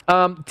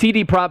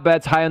 TD prop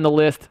bets high on the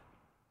list.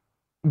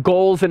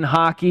 Goals in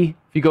hockey.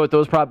 If you go with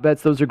those prop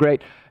bets, those are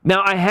great.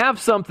 Now, I have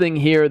something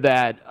here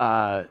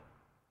that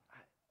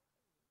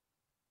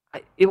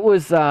it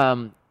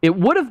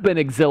would have been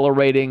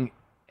exhilarating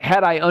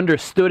had I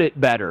understood it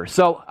better.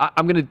 So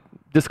I'm going to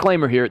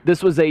disclaimer here.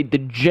 This was a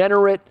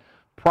degenerate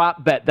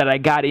prop bet that I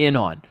got in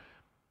on.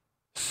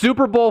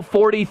 Super Bowl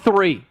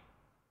 43.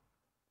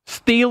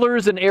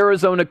 Steelers and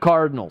Arizona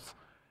Cardinals.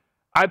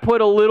 I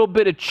put a little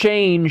bit of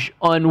change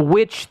on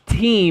which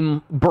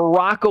team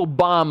Barack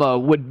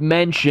Obama would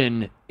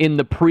mention in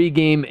the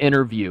pregame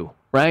interview,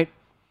 right?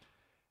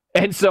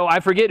 And so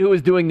I forget who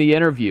was doing the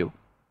interview.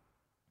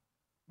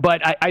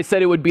 But I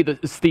said it would be the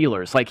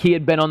Steelers. Like, he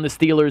had been on the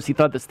Steelers. He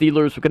thought the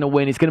Steelers were going to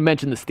win. He's going to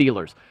mention the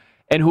Steelers.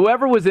 And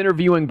whoever was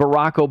interviewing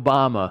Barack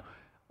Obama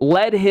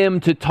led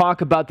him to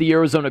talk about the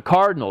Arizona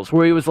Cardinals,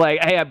 where he was like,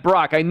 hey,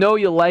 Barack, I know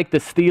you like the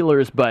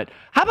Steelers, but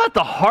how about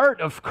the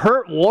heart of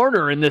Kurt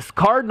Warner in this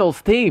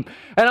Cardinals team?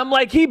 And I'm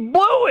like, he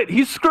blew it.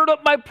 He screwed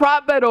up my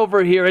prop bet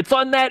over here. It's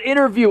on that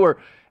interviewer.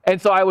 And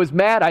so I was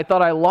mad. I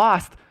thought I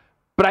lost.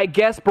 But I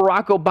guess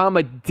Barack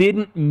Obama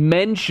didn't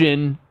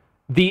mention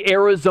the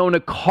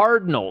Arizona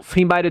Cardinals.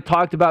 He might have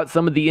talked about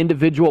some of the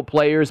individual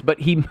players, but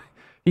he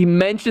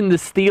mentioned the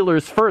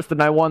Steelers first,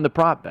 and I won the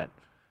prop bet.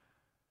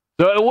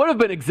 So it would have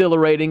been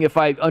exhilarating if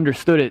I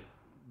understood it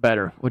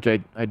better, which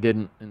I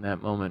didn't in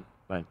that moment.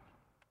 But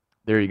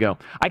there you go.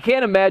 I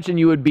can't imagine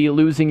you would be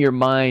losing your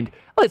mind.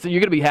 Listen,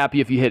 you're going to be happy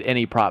if you hit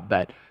any prop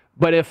bet.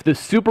 But if the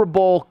Super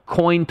Bowl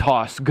coin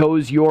toss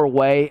goes your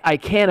way, I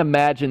can't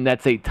imagine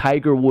that's a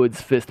Tiger Woods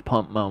fist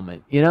pump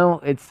moment. You know,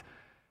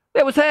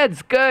 it was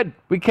heads. Good.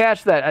 We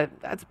cashed that.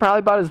 That's probably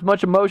about as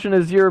much emotion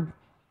as you're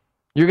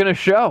going to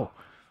show.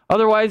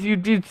 Otherwise,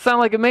 you'd sound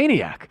like a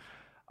maniac.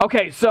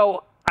 Okay,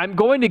 so I'm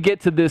going to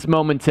get to this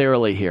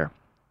momentarily here.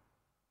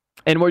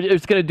 And we're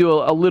just going to do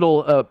a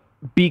little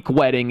beak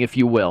wetting, if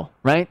you will,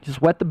 right?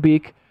 Just wet the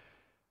beak.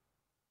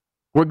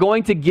 We're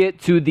going to get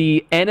to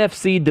the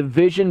NFC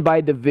division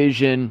by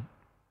division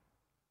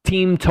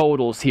team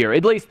totals here.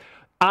 At least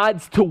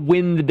odds to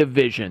win the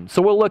division.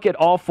 So we'll look at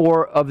all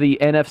 4 of the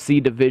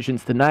NFC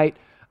divisions tonight.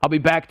 I'll be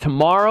back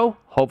tomorrow.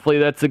 Hopefully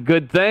that's a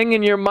good thing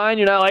in your mind.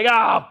 You're not like,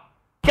 oh,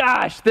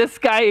 gosh, this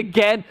guy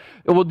again.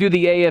 And we'll do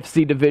the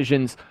AFC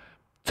divisions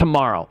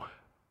tomorrow.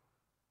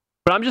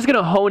 But I'm just going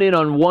to hone in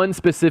on one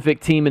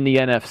specific team in the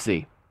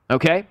NFC,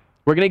 okay?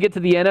 We're going to get to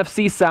the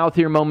NFC South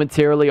here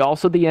momentarily,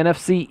 also the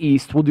NFC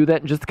East. We'll do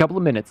that in just a couple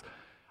of minutes.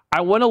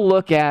 I want to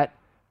look at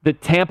the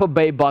Tampa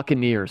Bay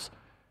Buccaneers.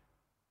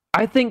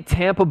 I think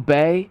Tampa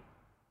Bay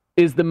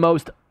is the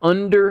most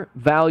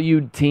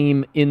undervalued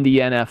team in the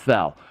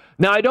NFL.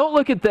 Now, I don't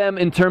look at them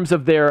in terms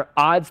of their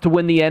odds to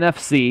win the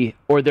NFC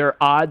or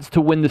their odds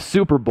to win the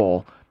Super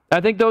Bowl. I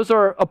think those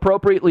are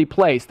appropriately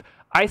placed.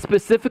 I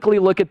specifically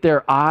look at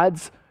their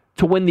odds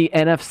to win the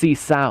NFC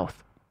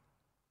South.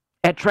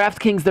 At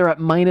DraftKings, they're at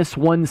minus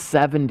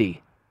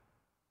 170.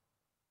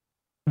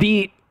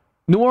 The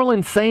New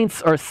Orleans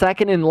Saints are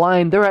second in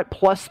line. They're at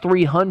plus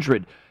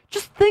 300.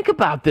 Just think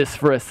about this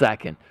for a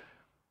second.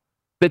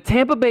 The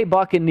Tampa Bay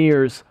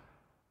Buccaneers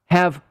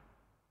have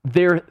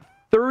their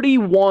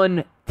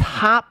 31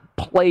 top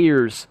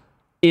players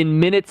in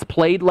minutes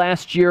played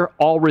last year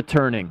all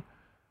returning.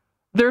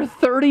 Their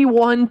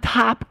 31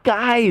 top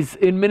guys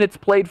in minutes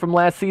played from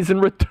last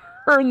season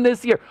return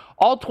this year.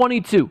 All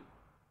 22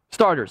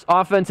 starters,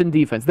 offense and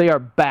defense, they are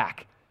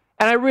back.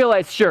 And I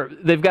realize, sure,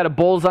 they've got a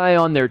bullseye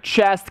on their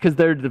chest because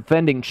they're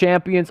defending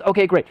champions.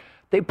 Okay, great.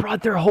 They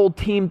brought their whole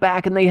team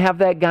back, and they have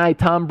that guy,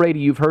 Tom Brady.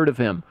 You've heard of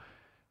him.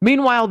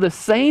 Meanwhile, the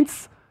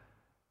Saints,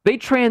 they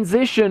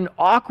transition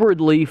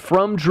awkwardly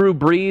from Drew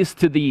Brees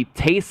to the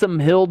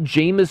Taysom Hill,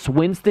 Jameis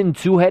Winston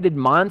two-headed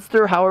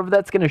monster, however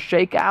that's going to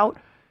shake out.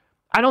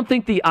 I don't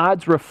think the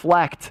odds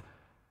reflect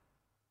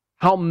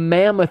how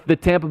mammoth the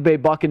Tampa Bay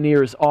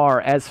Buccaneers are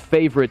as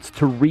favorites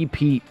to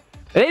repeat.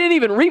 They didn't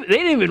even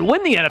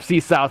win the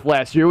NFC South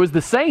last year. It was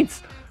the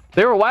Saints.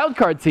 They were a wild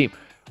card team.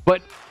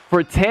 But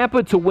for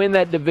Tampa to win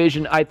that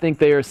division, I think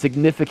they are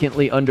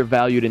significantly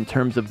undervalued in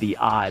terms of the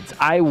odds.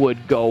 I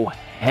would go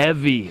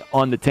heavy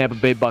on the Tampa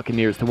Bay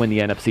Buccaneers to win the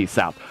NFC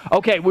South.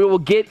 Okay, we will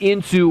get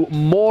into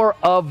more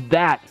of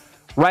that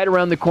right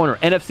around the corner.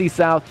 NFC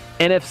South,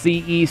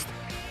 NFC East,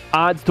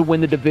 odds to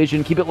win the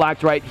division. Keep it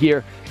locked right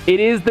here. It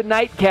is the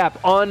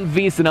Nightcap on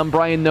VSiN. I'm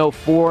Brian Noe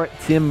for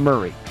Tim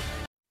Murray.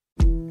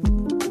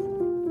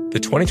 The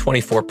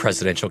 2024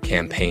 presidential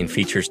campaign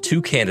features two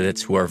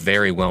candidates who are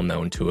very well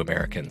known to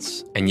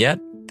Americans. And yet,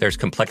 there's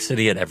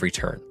complexity at every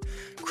turn.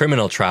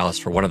 Criminal trials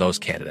for one of those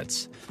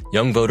candidates.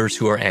 Young voters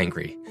who are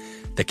angry.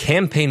 The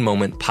Campaign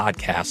Moment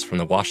podcast from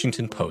the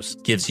Washington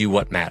Post gives you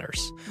what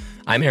matters.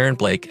 I'm Aaron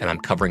Blake, and I'm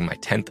covering my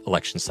 10th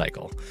election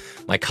cycle.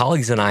 My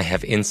colleagues and I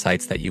have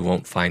insights that you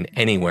won't find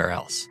anywhere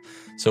else.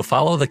 So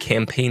follow the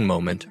Campaign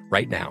Moment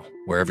right now,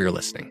 wherever you're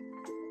listening.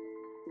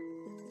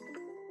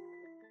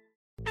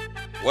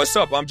 What's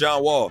up? I'm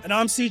John Wall. And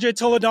I'm CJ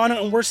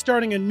Toledano, and we're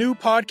starting a new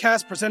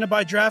podcast presented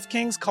by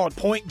DraftKings called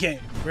Point Game.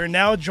 We're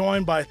now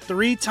joined by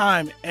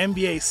three-time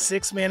NBA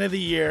Sixth Man of the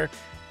Year,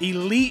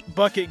 elite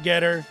bucket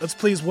getter. Let's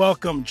please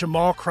welcome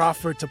Jamal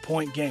Crawford to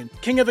Point Game.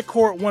 King of the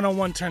Court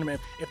one-on-one tournament.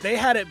 If they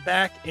had it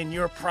back in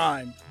your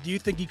prime, do you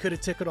think you could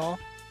have took it all?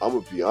 I'm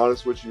going to be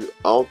honest with you.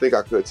 I don't think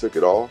I could have took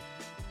it all,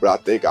 but I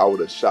think I would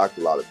have shocked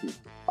a lot of people.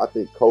 I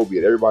think Kobe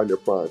and everybody in their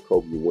prime,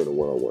 Kobe would win a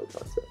one-on-one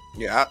contest.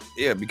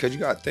 Yeah, because you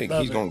got to think,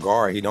 he's going to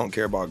guard. He don't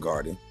care about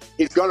guarding.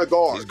 He's going to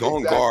guard. He's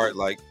going to guard.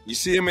 Like, you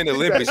see him in the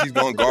Olympics, he's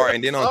going to guard.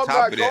 And then on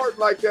top of that. I'm not guarding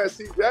like that,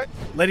 CJ.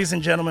 Ladies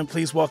and gentlemen,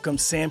 please welcome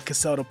Sam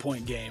Cassell to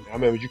Point Game. I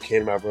remember you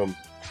came to my room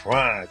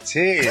crying,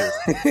 tears.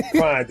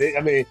 Crying.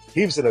 I mean,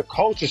 he was in a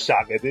culture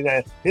shock. And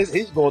then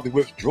he's going through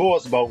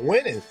withdrawals about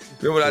winning.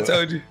 Remember what I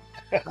told you?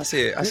 I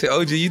said,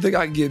 OG, you think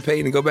I can get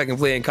paid and go back and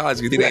play in college?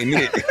 You think I ain't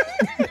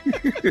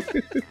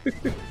it?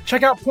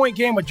 Check out Point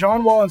Game with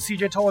John Wall and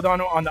CJ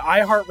Toledano on the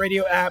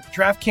iHeartRadio app,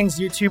 DraftKings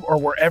YouTube, or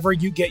wherever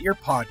you get your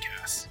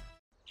podcasts.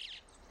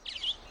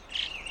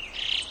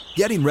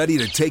 Getting ready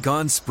to take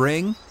on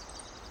spring?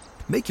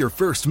 Make your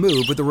first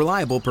move with the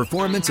reliable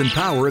performance and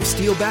power of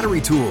Steel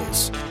battery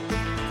tools.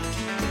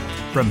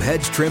 From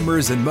hedge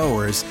trimmers and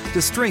mowers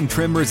to string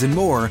trimmers and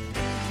more,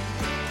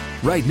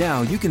 right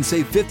now you can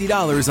save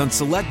 $50 on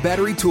select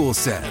battery tool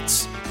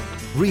sets.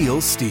 Real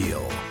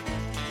Steel.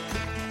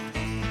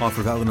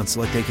 Offer valid on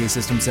select AK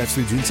system sets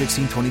through June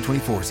 16,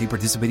 2024. See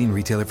participating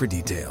retailer for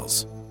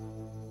details.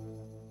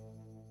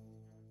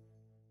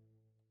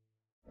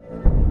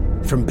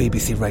 From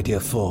BBC Radio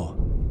 4,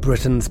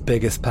 Britain's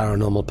biggest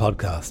paranormal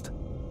podcast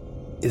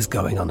is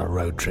going on a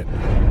road trip.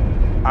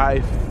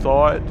 I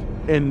thought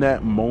in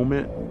that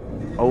moment,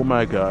 oh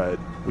my God,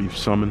 we've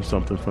summoned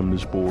something from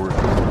this board.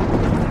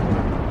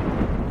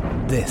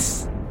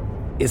 This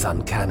is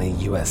Uncanny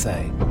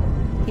USA.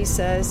 He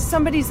says,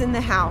 somebody's in the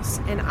house,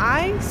 and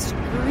I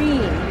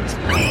screamed.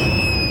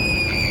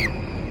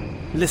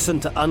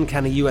 Listen to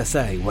Uncanny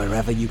USA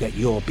wherever you get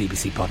your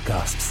BBC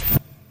podcasts,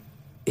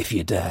 if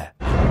you dare.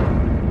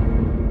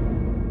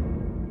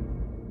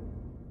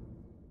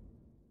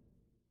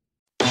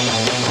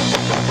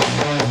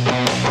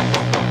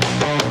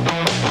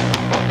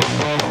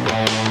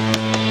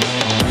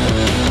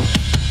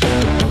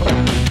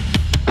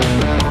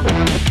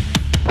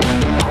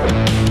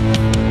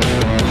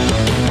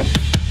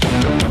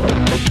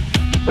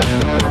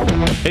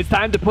 It's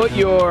time to put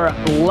your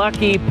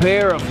lucky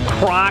pair of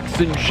Crocs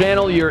and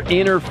channel your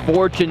inner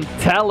fortune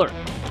teller.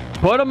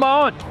 Put them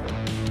on,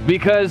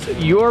 because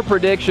your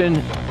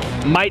prediction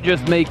might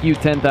just make you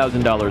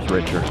 $10,000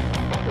 richer.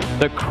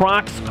 The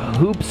Crocs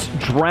Hoops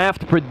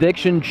Draft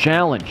Prediction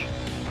Challenge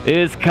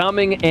is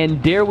coming,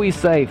 and dare we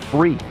say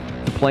free.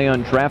 to play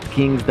on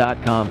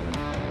DraftKings.com.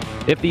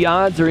 If the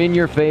odds are in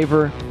your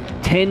favor,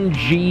 10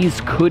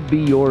 G's could be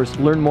yours.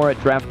 Learn more at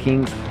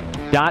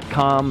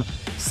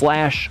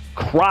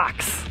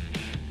DraftKings.com/Crocs.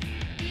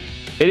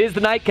 It is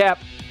the Nightcap.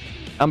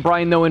 I'm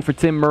Brian Noe in for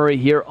Tim Murray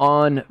here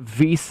on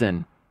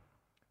VSiN.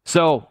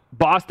 So,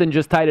 Boston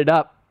just tied it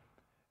up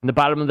in the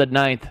bottom of the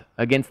ninth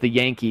against the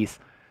Yankees.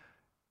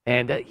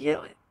 And,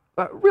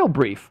 real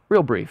brief.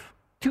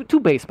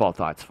 Two baseball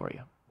thoughts for you,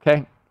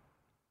 okay?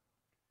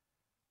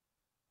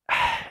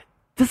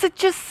 Does it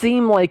just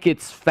seem like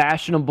it's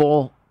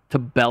fashionable to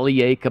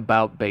bellyache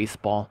about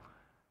baseball?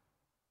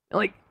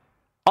 Like,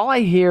 all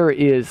I hear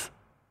is,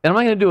 and I'm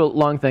not going to do a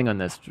long thing on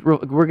this. We're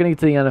going to get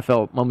to the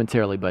NFL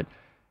momentarily, but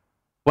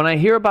when I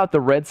hear about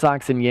the Red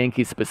Sox and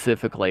Yankees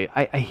specifically,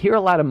 I hear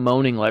a lot of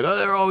moaning like, oh,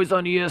 they're always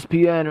on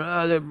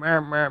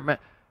ESPN.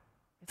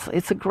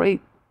 It's a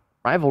great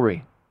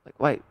rivalry.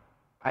 Like,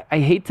 I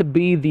hate to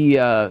be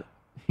the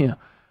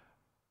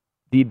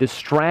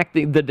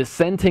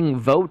dissenting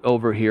vote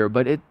over here,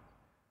 but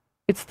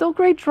it's still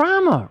great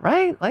drama,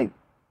 right? Like,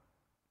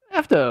 I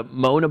have to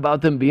moan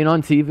about them being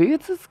on TV.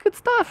 It's good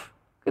stuff.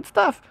 Good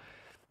stuff.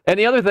 And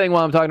the other thing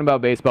while I'm talking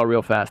about baseball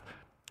real fast,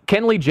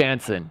 Kenley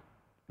Jansen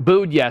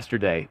booed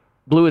yesterday,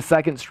 blew his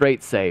second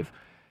straight save.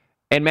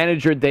 And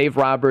manager Dave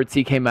Roberts,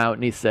 he came out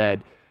and he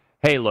said,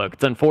 hey, look,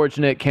 it's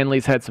unfortunate.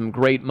 Kenley's had some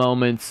great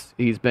moments.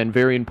 He's been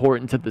very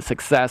important to the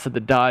success of the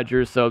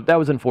Dodgers, so that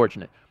was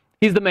unfortunate.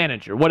 He's the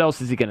manager. What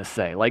else is he going to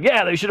say? Like,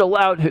 yeah, they should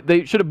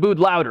have booed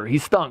louder. He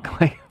stunk.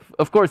 Like,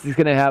 of course he's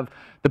going to have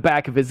the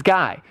back of his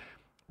guy.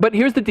 But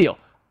here's the deal.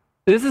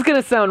 This is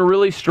going to sound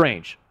really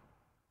strange.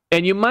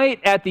 And you might,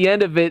 at the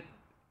end of it,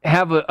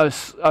 have a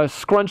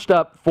scrunched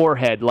up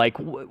forehead. Like,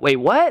 wait,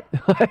 what?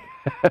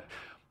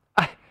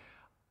 I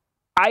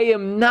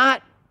am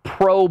not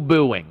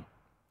pro-booing.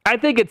 I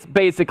think it's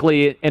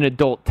basically an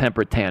adult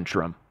temper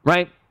tantrum,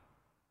 right?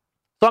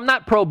 So I'm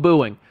not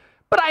pro-booing,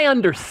 but I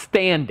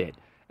understand it.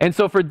 And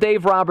so for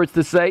Dave Roberts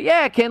to say,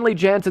 yeah, Kenley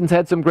Jansen's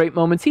had some great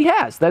moments, he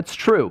has. That's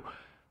true.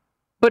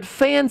 But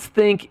fans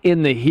think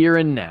in the here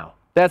and now.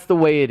 That's the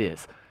way it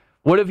is.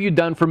 What have you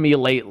done for me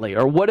lately?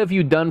 Or what have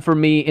you done for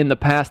me in the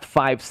past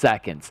 5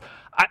 seconds?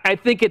 I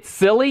think it's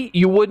silly.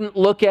 You wouldn't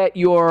look at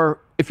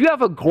if you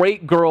have a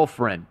great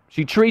girlfriend,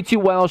 she treats you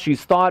well,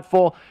 she's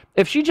thoughtful.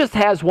 If she just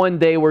has one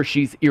day where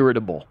she's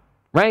irritable,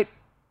 right?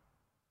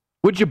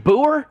 Would you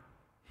boo her?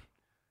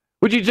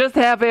 Would you just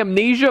have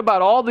amnesia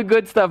about all the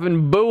good stuff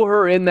and boo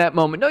her in that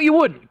moment? No, you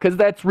wouldn't, because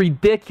that's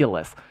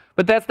ridiculous.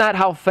 But that's not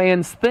how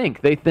fans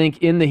think. They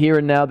think in the here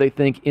and now. They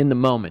think in the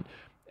moment.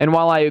 And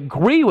while I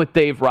agree with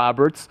Dave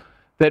Roberts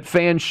that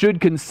fans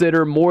should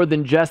consider more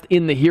than just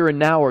in the here and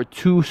now or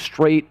 2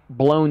 straight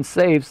blown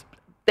saves,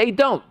 they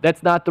don't.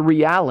 That's not the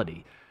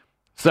reality.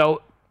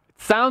 So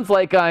it sounds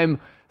like I'm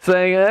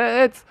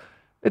saying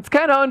it's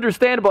kind of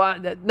understandable.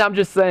 I'm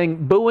just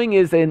saying booing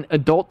is an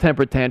adult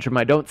temper tantrum.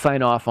 I don't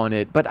sign off on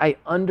it, but I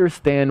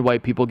understand why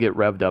people get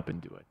revved up and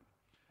do it.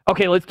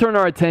 Okay, let's turn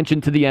our attention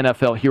to the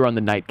NFL here on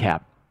the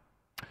Nightcap.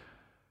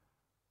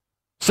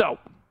 So,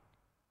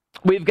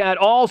 we've got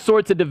all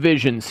sorts of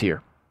divisions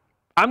here.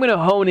 I'm going to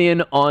hone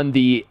in on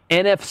the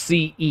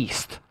NFC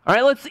East. All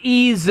right, let's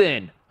ease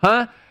in,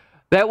 huh?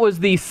 That was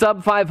the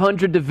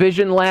sub-500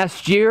 division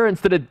last year.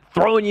 Instead of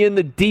throwing you in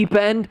the deep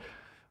end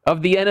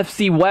of the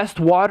NFC West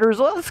waters,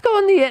 let's go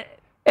in the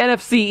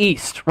NFC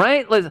East,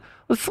 right? Let's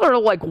sort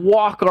of like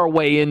walk our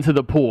way into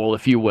the pool,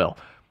 if you will.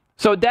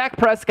 So Dak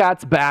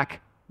Prescott's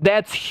back.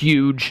 That's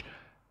huge.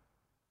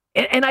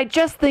 And I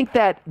just think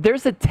that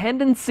there's a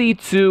tendency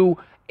to,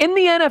 in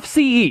the NFC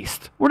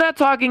East, we're not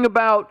talking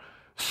about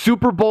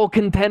Super Bowl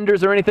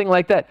contenders or anything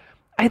like that.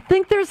 I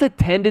think there's a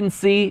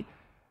tendency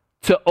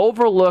to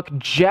overlook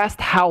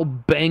just how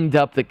banged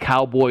up the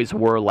Cowboys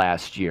were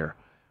last year.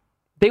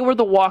 They were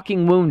the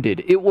walking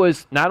wounded. It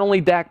was not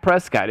only Dak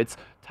Prescott, it's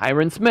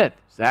Tyron Smith.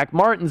 Zach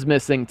Martin's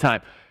missing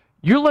time.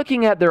 You're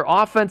looking at their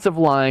offensive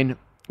line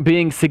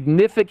being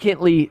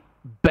significantly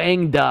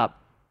banged up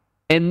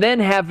and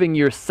then having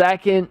your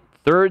second,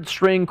 third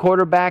string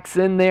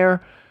quarterbacks in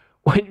there.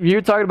 When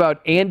you're talking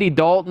about Andy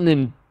Dalton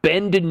and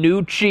Ben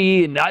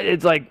DiNucci, and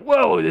it's like,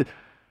 whoa.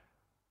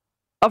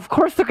 Of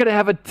course they're going to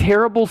have a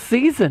terrible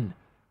season.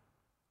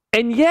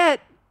 And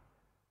yet,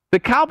 the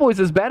Cowboys,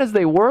 as bad as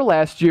they were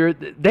last year,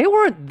 they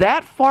weren't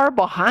that far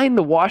behind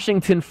the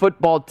Washington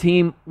football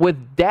team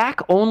with Dak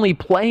only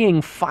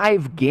playing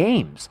 5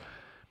 games.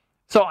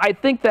 So I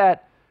think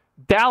that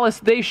Dallas,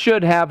 they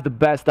should have the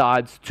best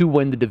odds to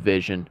win the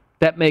division.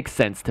 That makes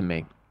sense to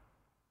me.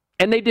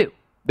 And they do.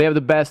 They have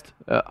the best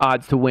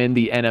odds to win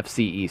the NFC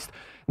East.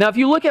 Now, if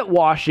you look at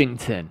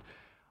Washington,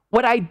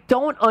 what I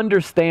don't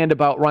understand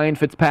about Ryan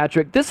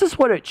Fitzpatrick, this is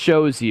what it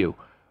shows you.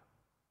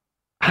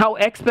 How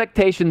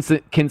expectations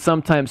can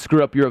sometimes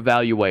screw up your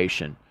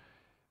evaluation.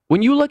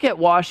 When you look at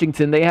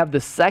Washington, they have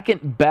the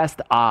second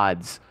best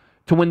odds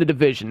to win the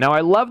division. Now,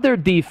 I love their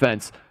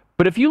defense,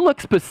 but if you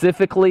look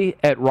specifically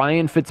at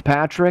Ryan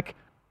Fitzpatrick,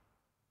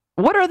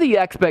 what are the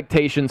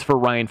expectations for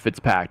Ryan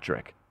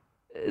Fitzpatrick?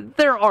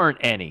 There aren't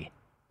any,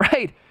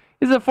 right?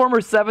 He's a former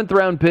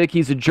 7th-round pick.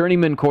 He's a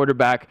journeyman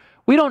quarterback.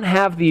 We don't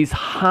have these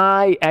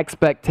high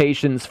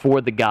expectations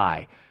for the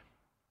guy.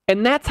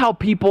 And that's how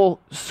people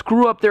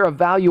screw up their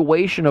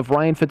evaluation of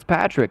Ryan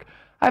Fitzpatrick.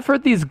 I've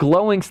heard these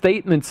glowing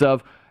statements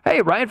of,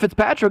 hey, Ryan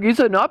Fitzpatrick, he's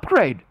an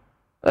upgrade.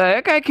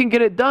 That guy can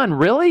get it done.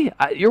 Really?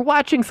 You're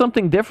watching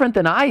something different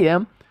than I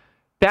am.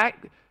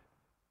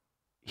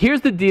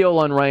 Here's the deal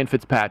on Ryan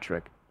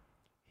Fitzpatrick.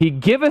 He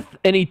giveth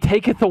and he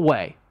taketh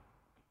away.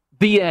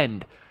 The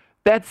end.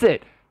 That's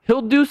it.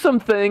 He'll do some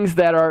things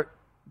that are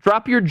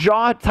drop your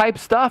jaw type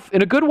stuff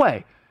in a good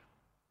way.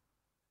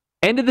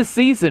 End of the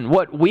season,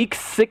 week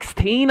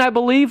 16, I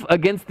believe,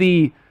 against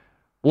the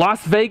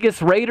Las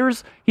Vegas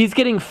Raiders? He's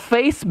getting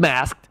face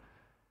masked.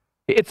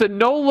 It's a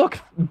no-look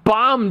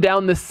bomb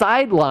down the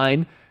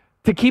sideline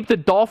to keep the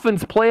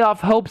Dolphins'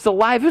 playoff hopes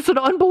alive. It's an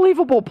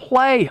unbelievable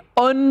play.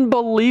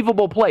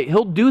 Unbelievable play.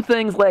 He'll do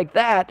things like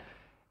that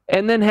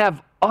and then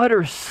have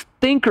utter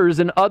stinkers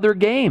in other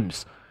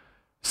games.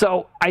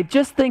 So I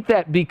just think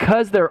that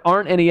because there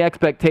aren't any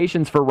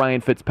expectations for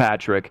Ryan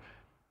Fitzpatrick,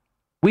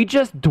 we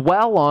just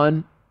dwell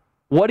on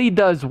what he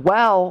does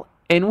well,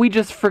 and we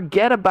just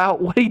forget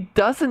about what he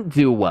doesn't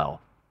do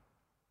well.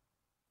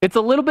 It's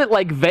a little bit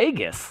like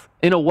Vegas,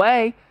 in a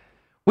way.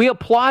 We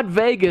applaud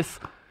Vegas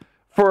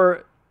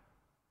for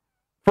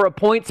a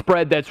point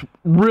spread that's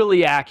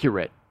really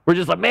accurate. We're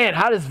just like, man,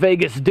 how does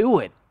Vegas do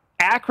it?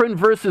 Akron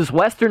versus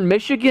Western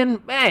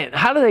Michigan? Man,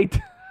 how do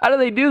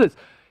they do this?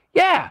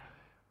 Yeah.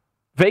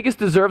 Vegas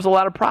deserves a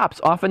lot of props,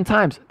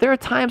 oftentimes. There are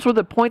times where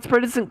the point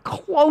spread isn't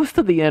close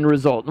to the end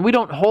result, and we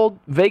don't hold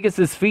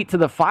Vegas's feet to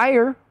the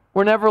fire.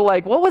 We're never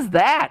like, what was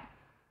that?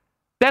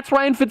 That's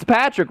Ryan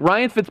Fitzpatrick.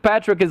 Ryan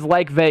Fitzpatrick is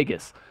like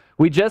Vegas.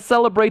 We just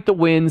celebrate the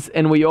wins,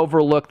 and we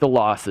overlook the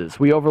losses.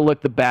 We overlook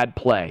the bad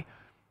play.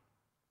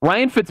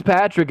 Ryan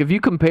Fitzpatrick, if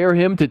you compare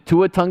him to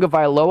Tua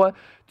Tagovailoa,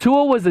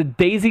 Tua was a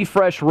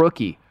daisy-fresh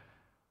rookie.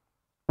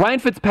 Ryan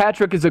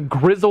Fitzpatrick is a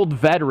grizzled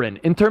veteran.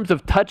 In terms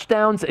of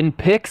touchdowns and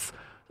picks,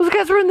 those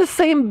guys were in the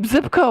same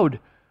zip code.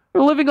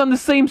 They're living on the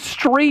same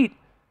street.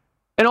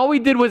 And all we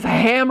did was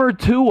hammer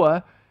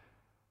Tua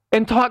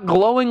and talk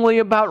glowingly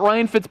about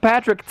Ryan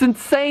Fitzpatrick. It's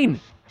insane.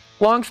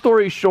 Long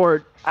story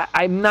short,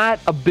 I'm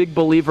not a big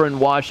believer in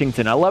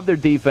Washington. I love their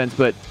defense,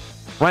 but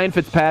Ryan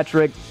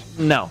Fitzpatrick,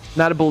 no,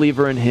 not a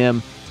believer in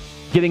him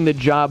getting the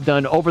job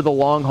done over the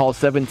long haul,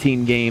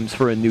 17 games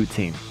for a new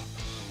team.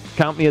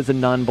 Count me as a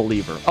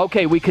non-believer.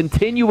 Okay, we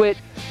continue it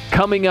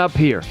coming up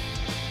here.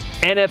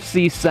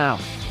 NFC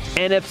South,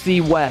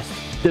 NFC West,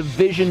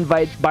 division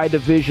by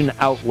division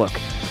outlook.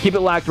 Keep it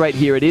locked right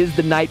here. It is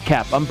the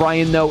Nightcap. I'm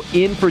Brian Noe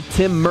in for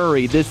Tim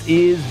Murray. This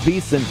is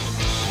VSiN.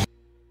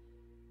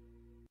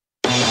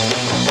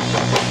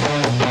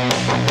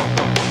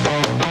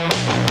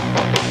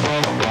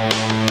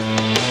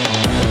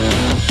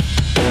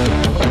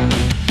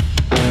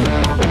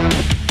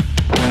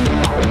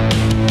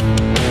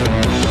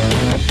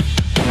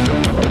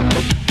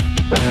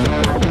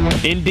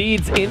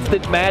 Indeed's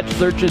instant match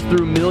searches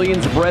through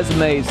millions of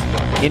resumes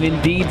in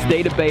Indeed's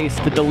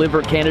database to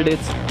deliver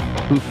candidates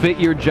who fit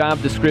your job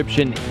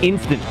description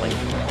instantly.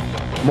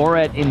 More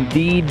at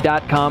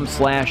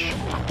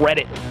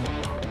Indeed.com/credit.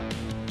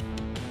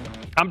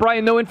 I'm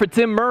Brian Noe in for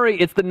Tim Murray.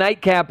 It's the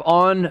Nightcap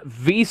on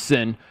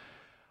VSiN.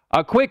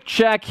 A quick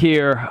check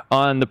here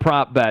on the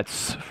prop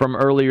bets from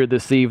earlier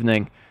this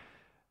evening.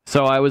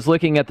 So I was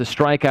looking at the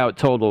strikeout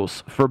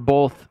totals for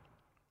both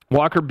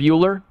Walker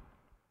Buehler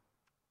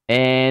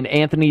and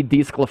Anthony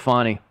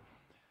DeSclafani.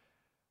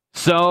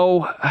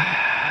 So,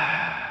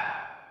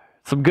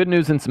 some good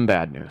news and some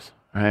bad news,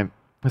 right?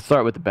 Let's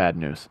start with the bad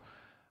news.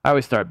 I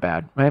always start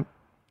bad, right?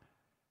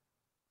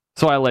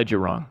 So I led you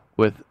wrong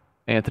with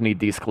Anthony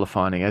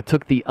DeSclafani. I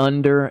took the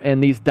under,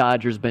 and these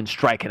Dodgers been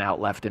striking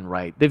out left and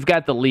right. They've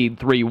got the lead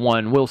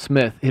 3-1. Will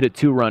Smith hit a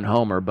 2-run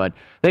homer, but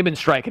they've been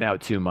striking out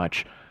too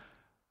much.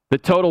 The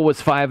total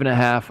was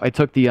 5.5. I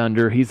took the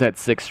under. He's at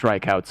 6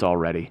 strikeouts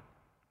already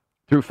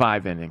through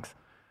 5 innings.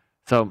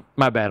 So,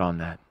 my bad on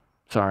that.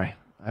 Sorry.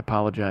 I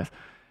apologize.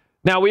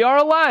 Now, we are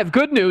alive.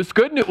 Good news.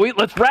 Good news.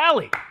 Let's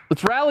rally.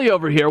 Let's rally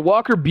over here.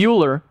 Walker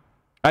Buehler,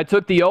 I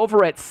took the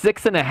over at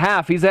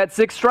 6.5. He's at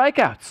 6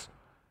 strikeouts.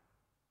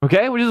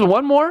 Okay? We just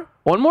one more.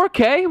 One more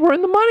K. We're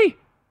in the money.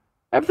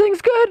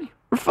 Everything's good.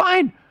 We're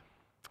fine.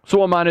 So,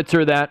 we'll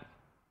monitor that.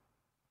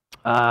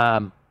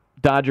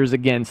 Dodgers,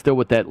 again, still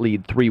with that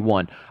lead,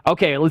 3-1.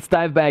 Okay, let's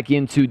dive back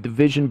into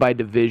division by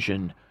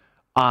division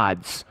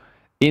odds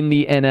in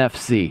the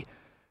NFC.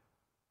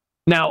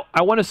 Now,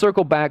 I want to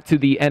circle back to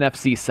the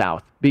NFC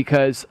South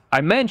because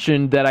I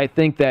mentioned that I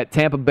think that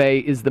Tampa Bay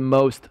is the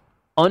most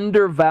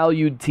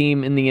undervalued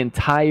team in the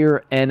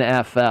entire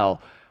NFL.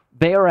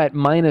 They are at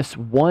minus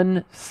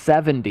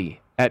 170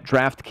 at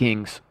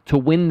DraftKings to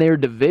win their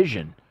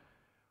division.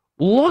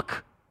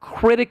 Look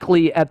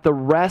critically at the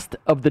rest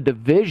of the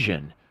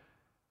division.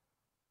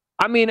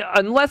 I mean,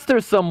 unless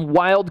there's some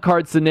wild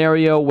card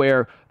scenario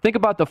where, think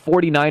about the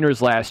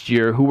 49ers last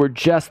year who were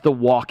just the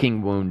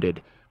walking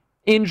wounded.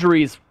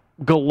 Injuries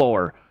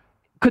galore.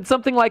 Could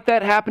something like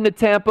that happen to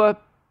Tampa?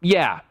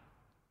 Yeah.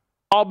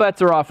 All bets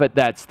are off at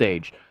that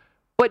stage.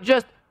 but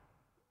just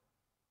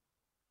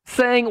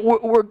saying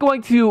we're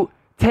going to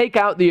take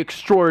out the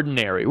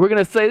extraordinary. We're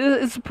going to say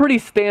this is a pretty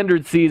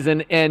standard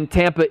season and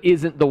Tampa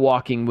isn't the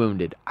walking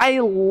wounded. I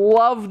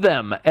love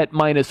them at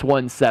minus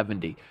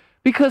 170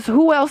 because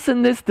who else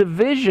in this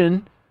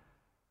division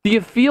do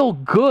you feel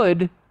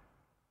good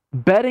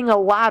betting a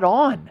lot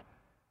on?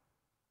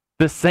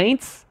 The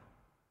Saints?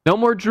 No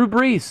more Drew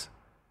Brees.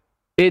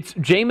 It's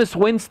Jameis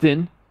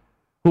Winston,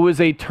 who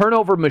is a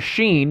turnover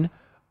machine,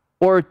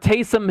 or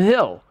Taysom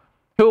Hill,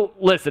 who,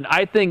 listen,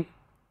 I think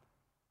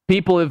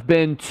people have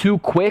been too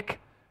quick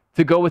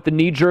to go with the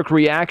knee-jerk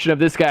reaction of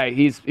this guy.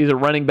 He's a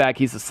running back.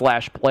 He's a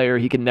slash player.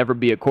 He can never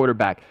be a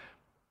quarterback.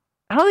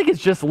 I don't think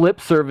it's just lip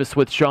service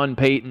with Sean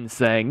Payton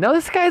saying, no,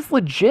 this guy's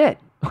legit.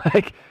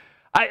 Like,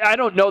 I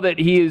don't know that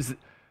he's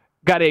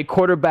got a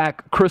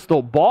quarterback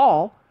crystal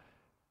ball,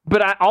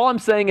 but all I'm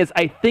saying is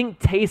I think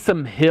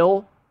Taysom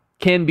Hill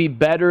can be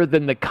better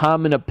than the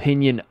common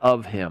opinion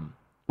of him,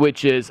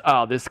 which is,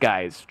 oh, this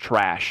guy is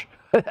trash.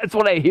 That's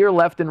what I hear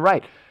left and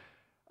right.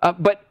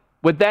 But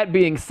with that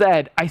being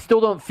said, I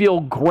still don't feel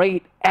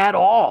great at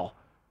all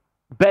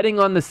betting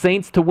on the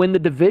Saints to win the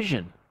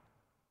division.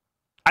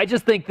 I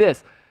just think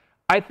this.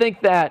 I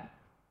think that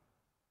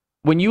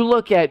when you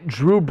look at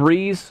Drew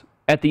Brees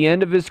at the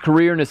end of his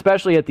career, and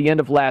especially at the end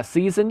of last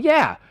season,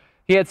 yeah,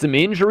 he had some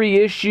injury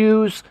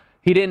issues.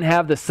 He didn't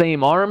have the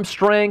same arm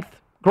strength.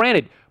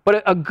 Granted,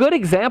 but a good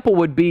example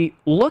would be,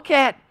 look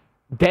at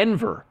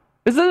Denver.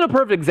 This isn't a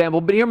perfect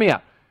example, but hear me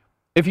out.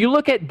 If you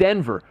look at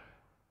Denver,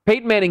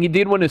 Peyton Manning, he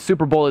did win a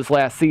Super Bowl his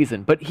last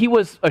season, but he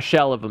was a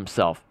shell of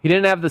himself. He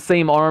didn't have the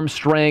same arm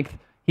strength.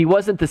 He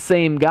wasn't the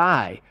same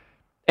guy.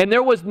 And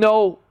there was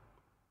no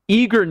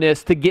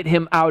eagerness to get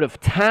him out of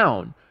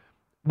town.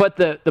 But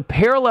the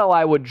parallel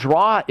I would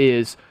draw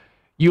is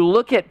you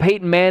look at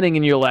Peyton Manning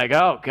and you're like,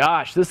 oh,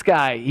 gosh, this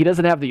guy, he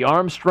doesn't have the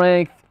arm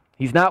strength.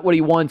 He's not what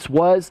he once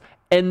was.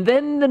 And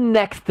then the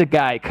next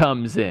guy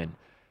comes in.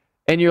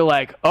 And you're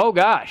like, oh,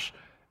 gosh,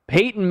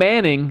 Peyton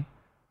Manning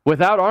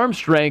without arm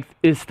strength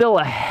is still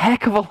a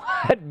heck of a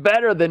lot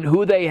better than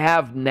who they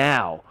have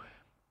now.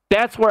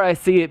 That's where I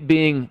see it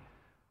being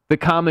the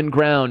common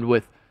ground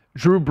with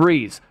Drew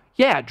Brees.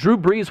 Yeah, Drew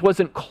Brees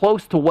wasn't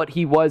close to what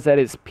he was at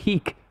his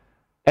peak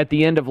at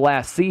the end of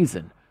last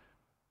season.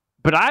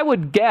 But I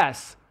would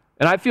guess,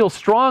 and I feel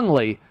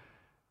strongly,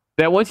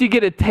 that once you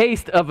get a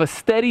taste of a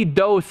steady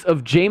dose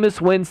of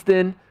Jameis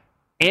Winston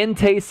and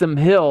Taysom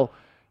Hill,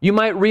 you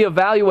might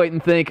reevaluate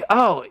and think,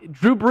 oh,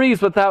 Drew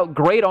Brees without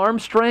great arm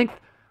strength,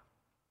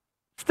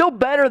 still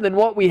better than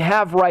what we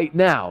have right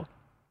now.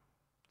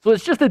 So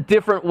it's just a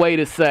different way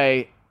to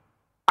say,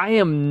 I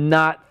am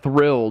not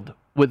thrilled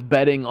with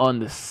betting on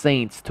the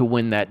Saints to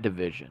win that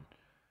division.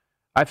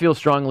 I feel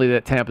strongly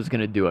that Tampa's going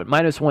to do it.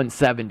 Minus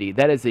 170,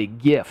 that is a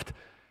gift.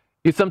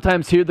 You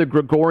sometimes hear the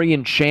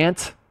Gregorian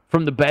chant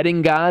from the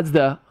betting gods,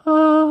 I'm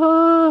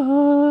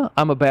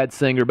a bad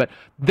singer, but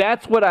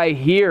that's what I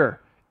hear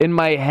in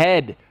my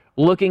head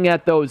looking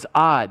at those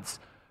odds.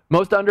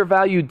 Most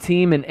undervalued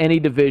team in any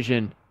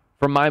division,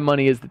 for my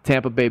money, is the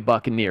Tampa Bay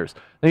Buccaneers.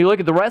 Now you look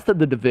at the rest of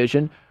the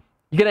division,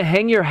 you're going to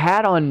hang your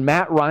hat on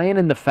Matt Ryan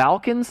and the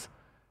Falcons?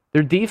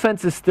 Their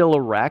defense is still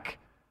a wreck.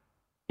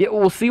 Yeah,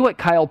 we'll see what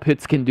Kyle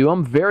Pitts can do.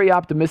 I'm very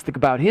optimistic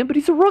about him, but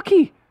he's a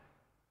rookie.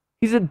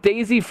 He's a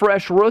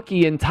daisy-fresh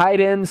rookie, and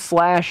tight ends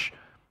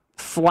 /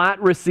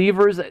 slot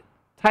receivers.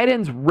 Tight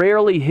ends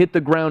rarely hit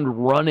the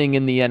ground running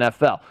in the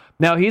NFL.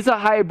 Now, he's a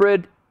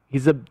hybrid.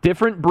 He's a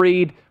different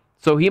breed,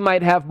 so he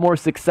might have more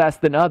success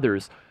than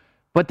others.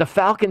 But the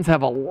Falcons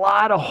have a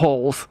lot of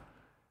holes.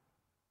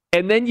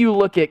 And then you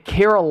look at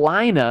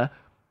Carolina.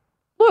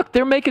 Look,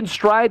 they're making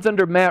strides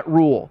under Matt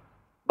Rule.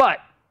 But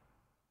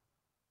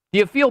do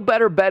you feel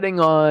better betting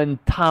on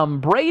Tom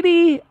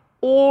Brady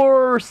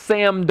or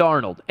Sam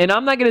Darnold? And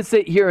I'm not going to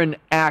sit here and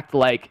act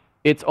like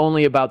it's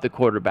only about the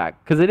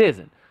quarterback, because it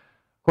isn't.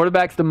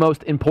 Quarterback's the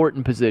most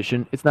important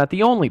position. It's not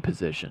the only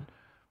position.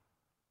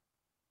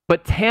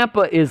 But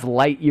Tampa is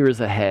light years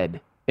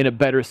ahead in a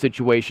better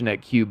situation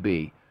at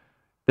QB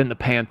than the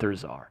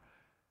Panthers are.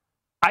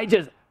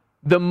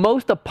 The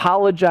most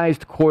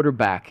apologized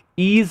quarterback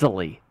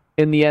easily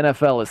in the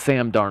NFL is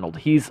Sam Darnold.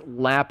 He's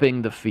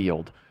lapping the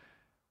field.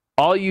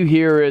 All you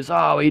hear is,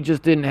 oh, he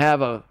just didn't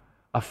have a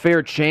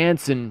fair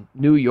chance in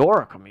New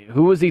York. I mean,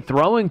 who was he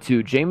throwing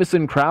to?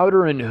 Jamison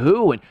Crowder and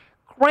who? And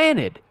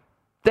granted,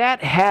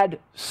 that had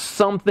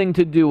something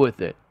to do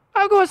with it.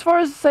 I'll go as far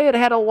as to say it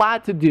had a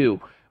lot to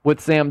do with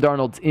Sam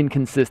Darnold's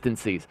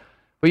inconsistencies.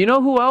 But you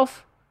know who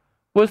else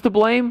was to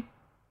blame?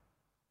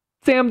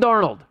 Sam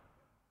Darnold.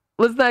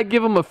 Let's not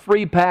give him a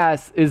free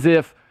pass as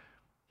if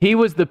he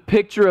was the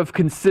picture of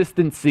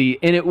consistency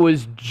and it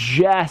was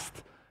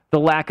just the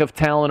lack of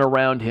talent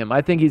around him.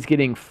 I think he's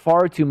getting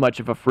far too much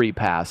of a free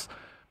pass.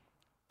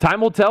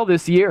 Time will tell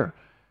this year.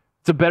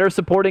 It's a better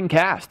supporting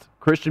cast.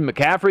 Christian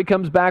McCaffrey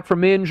comes back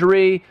from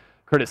injury.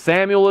 Curtis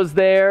Samuel is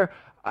there.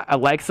 I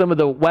like some of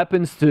the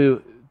weapons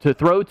to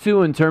throw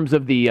to in terms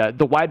of the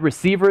wide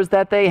receivers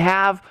that they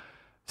have.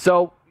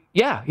 So,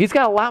 yeah, he's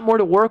got a lot more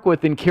to work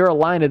with in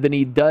Carolina than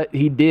he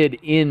did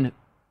in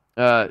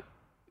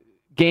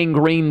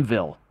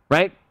Gangreneville,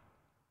 right?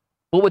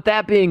 But with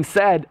that being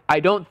said, I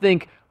don't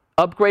think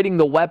upgrading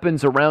the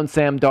weapons around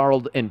Sam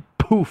Darnold and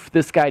poof,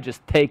 this guy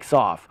just takes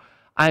off.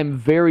 I'm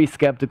very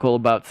skeptical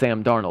about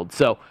Sam Darnold.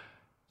 So,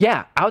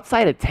 yeah,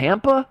 outside of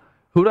Tampa,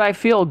 who do I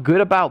feel good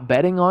about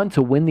betting on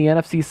to win the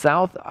NFC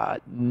South?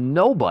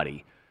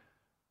 Nobody.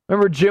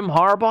 Remember Jim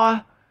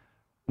Harbaugh?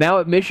 Now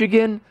at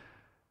Michigan?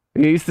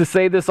 He used to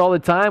say this all the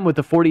time with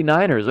the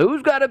 49ers.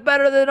 Who's got it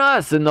better than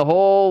us? In the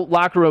whole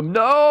locker room,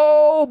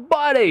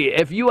 nobody.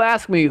 If you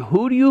ask me,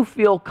 who do you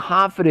feel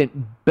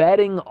confident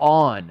betting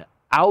on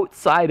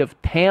outside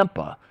of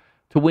Tampa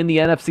to win the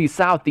NFC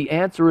South? The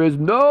answer is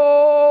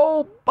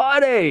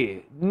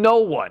nobody. No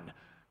one.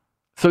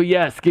 So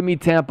yes, give me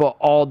Tampa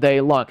all day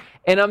long.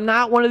 And I'm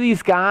not one of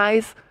these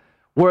guys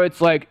where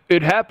it's like,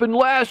 it happened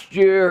last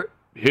year,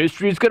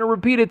 history's going to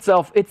repeat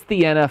itself. It's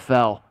the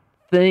NFL.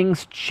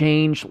 Things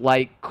change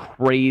like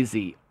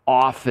crazy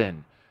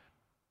often.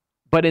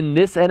 But in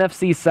this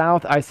NFC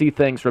South, I see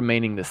things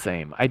remaining the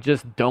same. I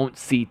just don't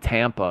see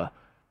Tampa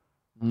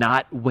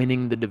not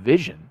winning the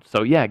division.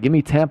 So yeah, give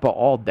me Tampa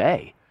all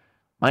day.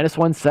 Minus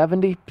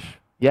 170?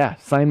 Yeah,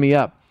 sign me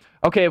up.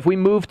 Okay, if we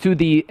move to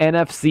the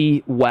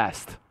NFC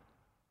West,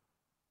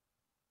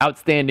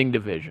 outstanding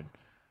division.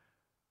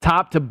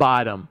 Top to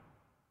bottom,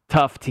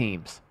 tough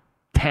teams,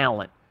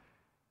 talent.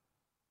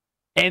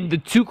 And the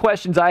two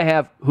questions I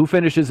have, who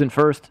finishes in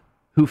first,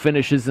 who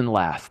finishes in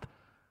last?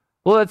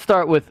 Well, let's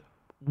start with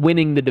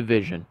winning the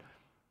division.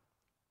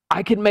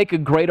 I can make a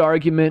great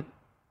argument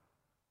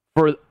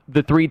for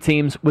the three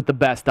teams with the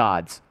best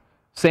odds.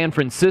 San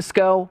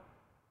Francisco,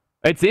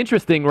 it's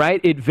interesting,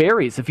 right? It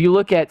varies. If you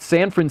look at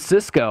San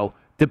Francisco,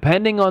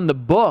 depending on the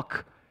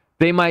book,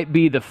 they might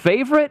be the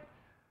favorite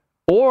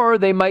or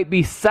they might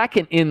be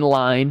second in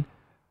line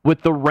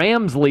with the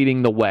Rams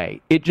leading the way.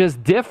 It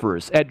just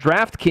differs. At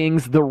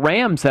DraftKings, the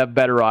Rams have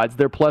better odds.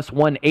 They're plus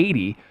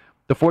 180.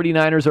 The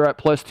 49ers are at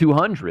plus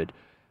 200.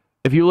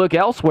 If you look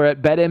elsewhere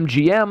at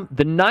BetMGM,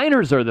 the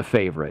Niners are the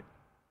favorite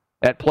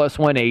at plus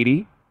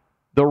 180.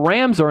 The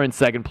Rams are in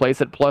second place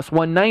at plus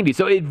 190.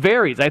 So it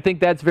varies. I think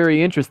that's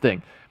very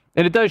interesting.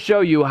 And it does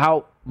show you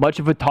how much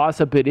of a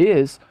toss-up it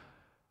is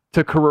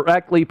to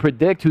correctly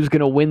predict who's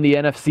going to win the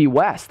NFC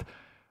West.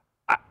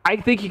 I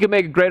think you can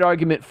make a great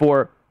argument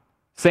for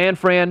San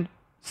Fran,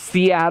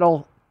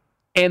 Seattle,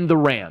 and the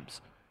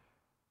Rams.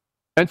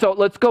 And so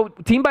let's go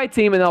team by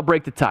team, and I'll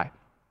break the tie.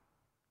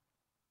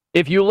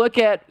 If you look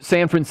at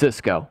San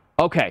Francisco,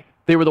 okay,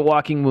 they were the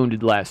walking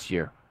wounded last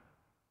year.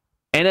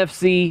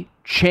 NFC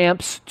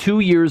champs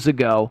 2 years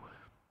ago,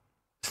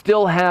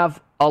 still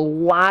have a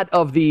lot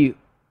of the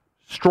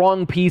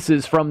strong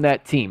pieces from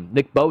that team.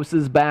 Nick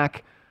Bosa's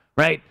back,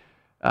 right?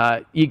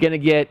 You're going to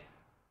get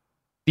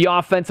the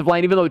offensive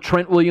line, even though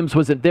Trent Williams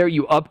wasn't there,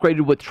 you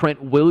upgraded with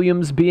Trent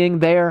Williams being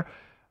there.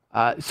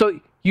 So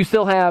you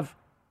still have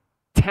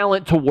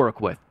talent to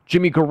work with.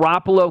 Jimmy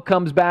Garoppolo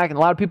comes back, and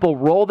a lot of people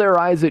roll their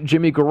eyes at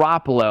Jimmy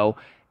Garoppolo,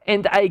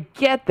 and I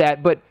get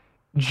that, but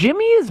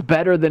Jimmy is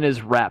better than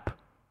his rep.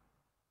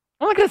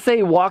 I'm not going to say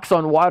he walks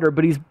on water,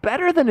 but he's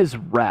better than his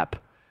rep.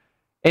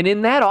 And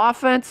in that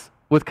offense,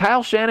 with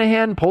Kyle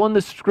Shanahan pulling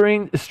the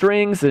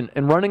strings and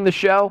running the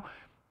show,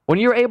 when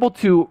you're able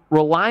to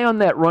rely on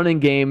that running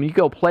game, you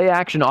go play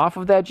action off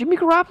of that, Jimmy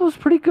Garoppolo's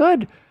pretty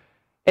good.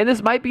 And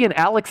this might be an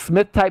Alex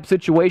Smith type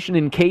situation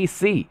in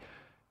KC.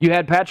 You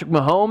had Patrick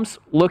Mahomes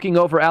looking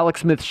over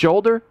Alex Smith's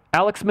shoulder.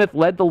 Alex Smith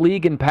led the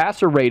league in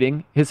passer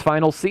rating his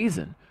final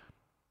season.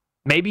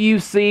 Maybe you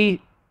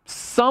see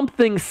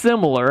something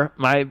similar.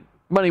 My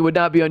money would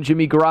not be on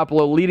Jimmy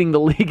Garoppolo leading the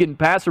league in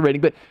passer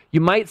rating, but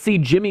you might see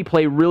Jimmy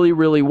play really,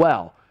 really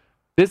well.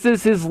 This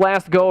is his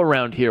last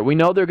go-around here. We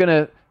know they're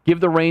going to give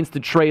the reins to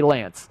Trey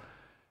Lance.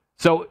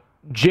 So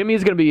Jimmy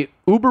is going to be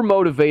uber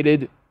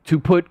motivated to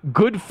put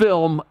good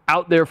film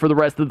out there for the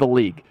rest of the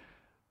league.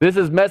 This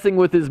is messing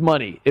with his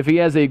money. If he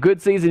has a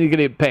good season, he's going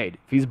to get paid.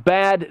 If he's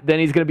bad, then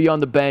he's going to be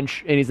on the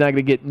bench, and he's not going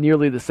to get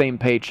nearly the same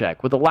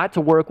paycheck. With a lot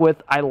to work with,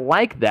 I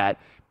like that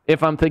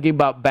if I'm thinking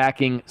about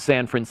backing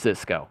San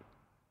Francisco.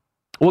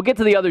 We'll get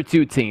to the other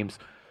two teams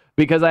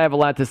because I have a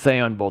lot to say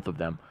on both of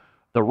them.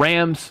 The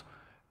Rams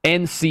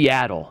and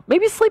Seattle.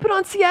 Maybe sleeping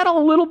on Seattle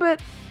a little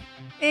bit.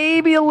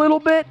 Maybe a little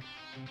bit.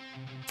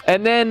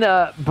 And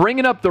then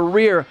bringing up the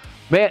rear,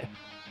 man,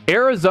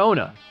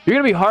 Arizona. You're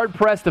going to be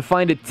hard-pressed to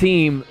find a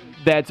team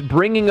that's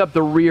bringing up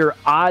the rear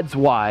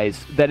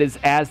odds-wise that is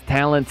as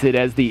talented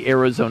as the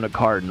Arizona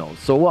Cardinals.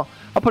 So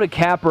I'll put a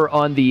capper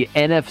on the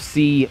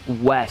NFC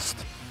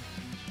West,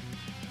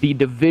 the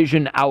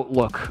division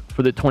outlook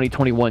for the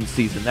 2021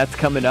 season. That's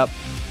coming up.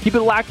 Keep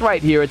it locked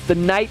right here. It's the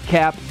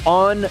Nightcap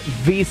on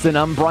VSiN.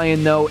 I'm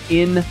Brian Noe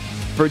in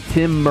for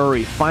Tim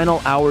Murray.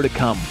 Final hour to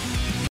come.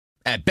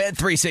 At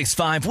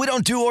Bet365, we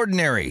don't do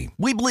ordinary.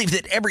 We believe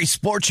that every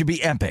sport should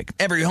be epic.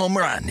 Every home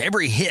run,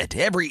 every hit,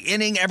 every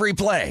inning, every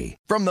play.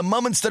 From the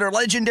moments that are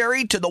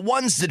legendary to the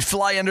ones that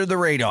fly under the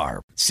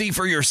radar. See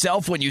for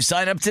yourself when you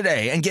sign up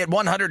today and get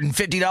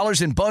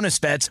 $150 in bonus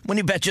bets when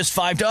you bet just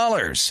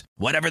 $5.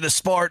 Whatever the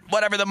sport,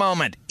 whatever the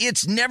moment,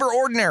 it's never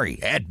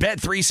ordinary at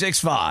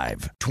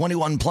Bet365.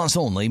 21 plus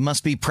only.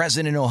 Must be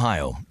present in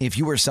Ohio. If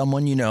you or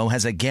someone you know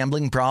has a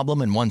gambling problem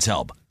and wants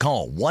help,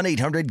 call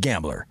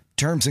 1-800-GAMBLER.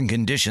 Terms and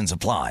conditions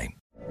apply.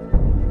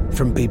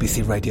 From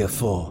BBC Radio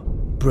 4,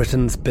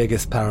 Britain's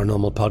biggest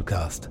paranormal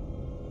podcast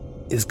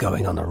is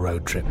going on a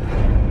road trip.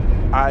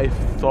 I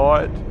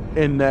thought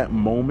in that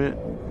moment,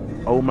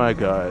 oh my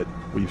God,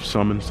 we've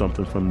summoned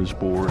something from this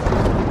board.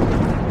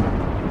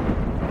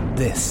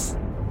 This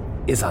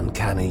is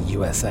Uncanny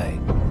USA.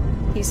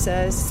 He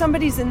says,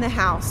 somebody's in the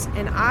house,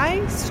 and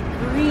I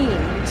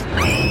screamed.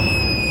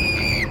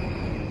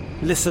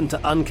 Listen to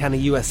Uncanny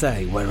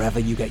USA wherever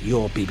you get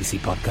your BBC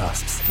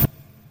podcasts,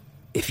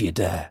 if you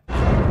dare.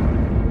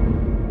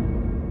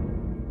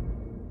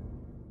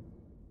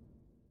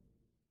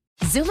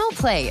 Xumo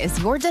Play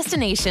is your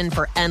destination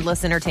for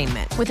endless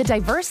entertainment. With a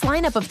diverse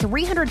lineup of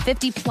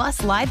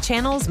 350-plus live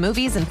channels,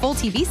 movies, and full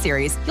TV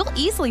series, you'll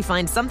easily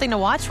find something to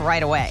watch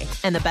right away.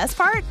 And the best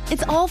part?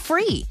 It's all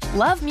free.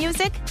 Love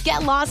music?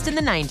 Get lost in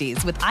the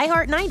 90s with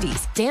iHeart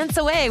 90s, dance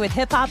away with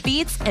hip-hop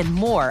beats, and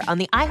more on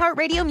the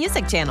iHeartRadio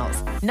music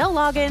channels. No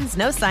logins,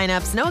 no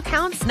signups, no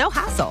accounts, no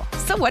hassle.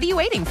 So what are you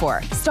waiting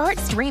for? Start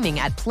streaming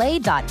at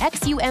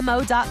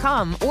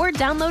play.xumo.com or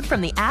download from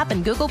the app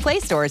and Google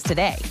Play stores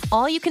today.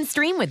 All you can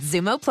stream with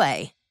Xumo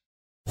Play.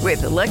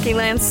 With the Lucky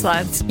Land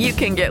Slots, you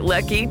can get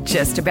lucky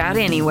just about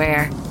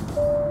anywhere.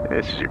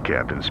 This is your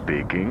captain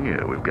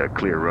speaking. We've got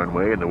clear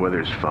runway and the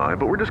weather's fine,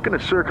 but we're just going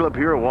to circle up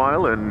here a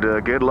while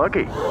and get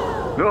lucky.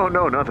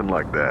 No, nothing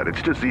like that.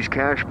 It's just these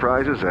cash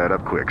prizes add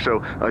up quick. So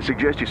I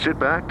suggest you sit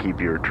back, keep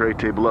your tray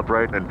table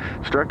upright, and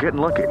start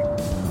getting lucky.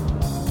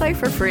 Play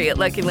for free at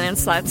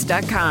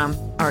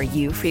LuckyLandSlots.com. Are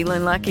you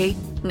feeling lucky?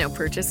 No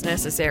purchase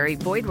necessary.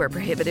 Void where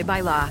prohibited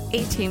by law.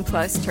 18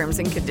 plus terms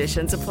and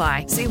conditions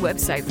apply. See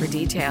website for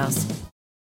details.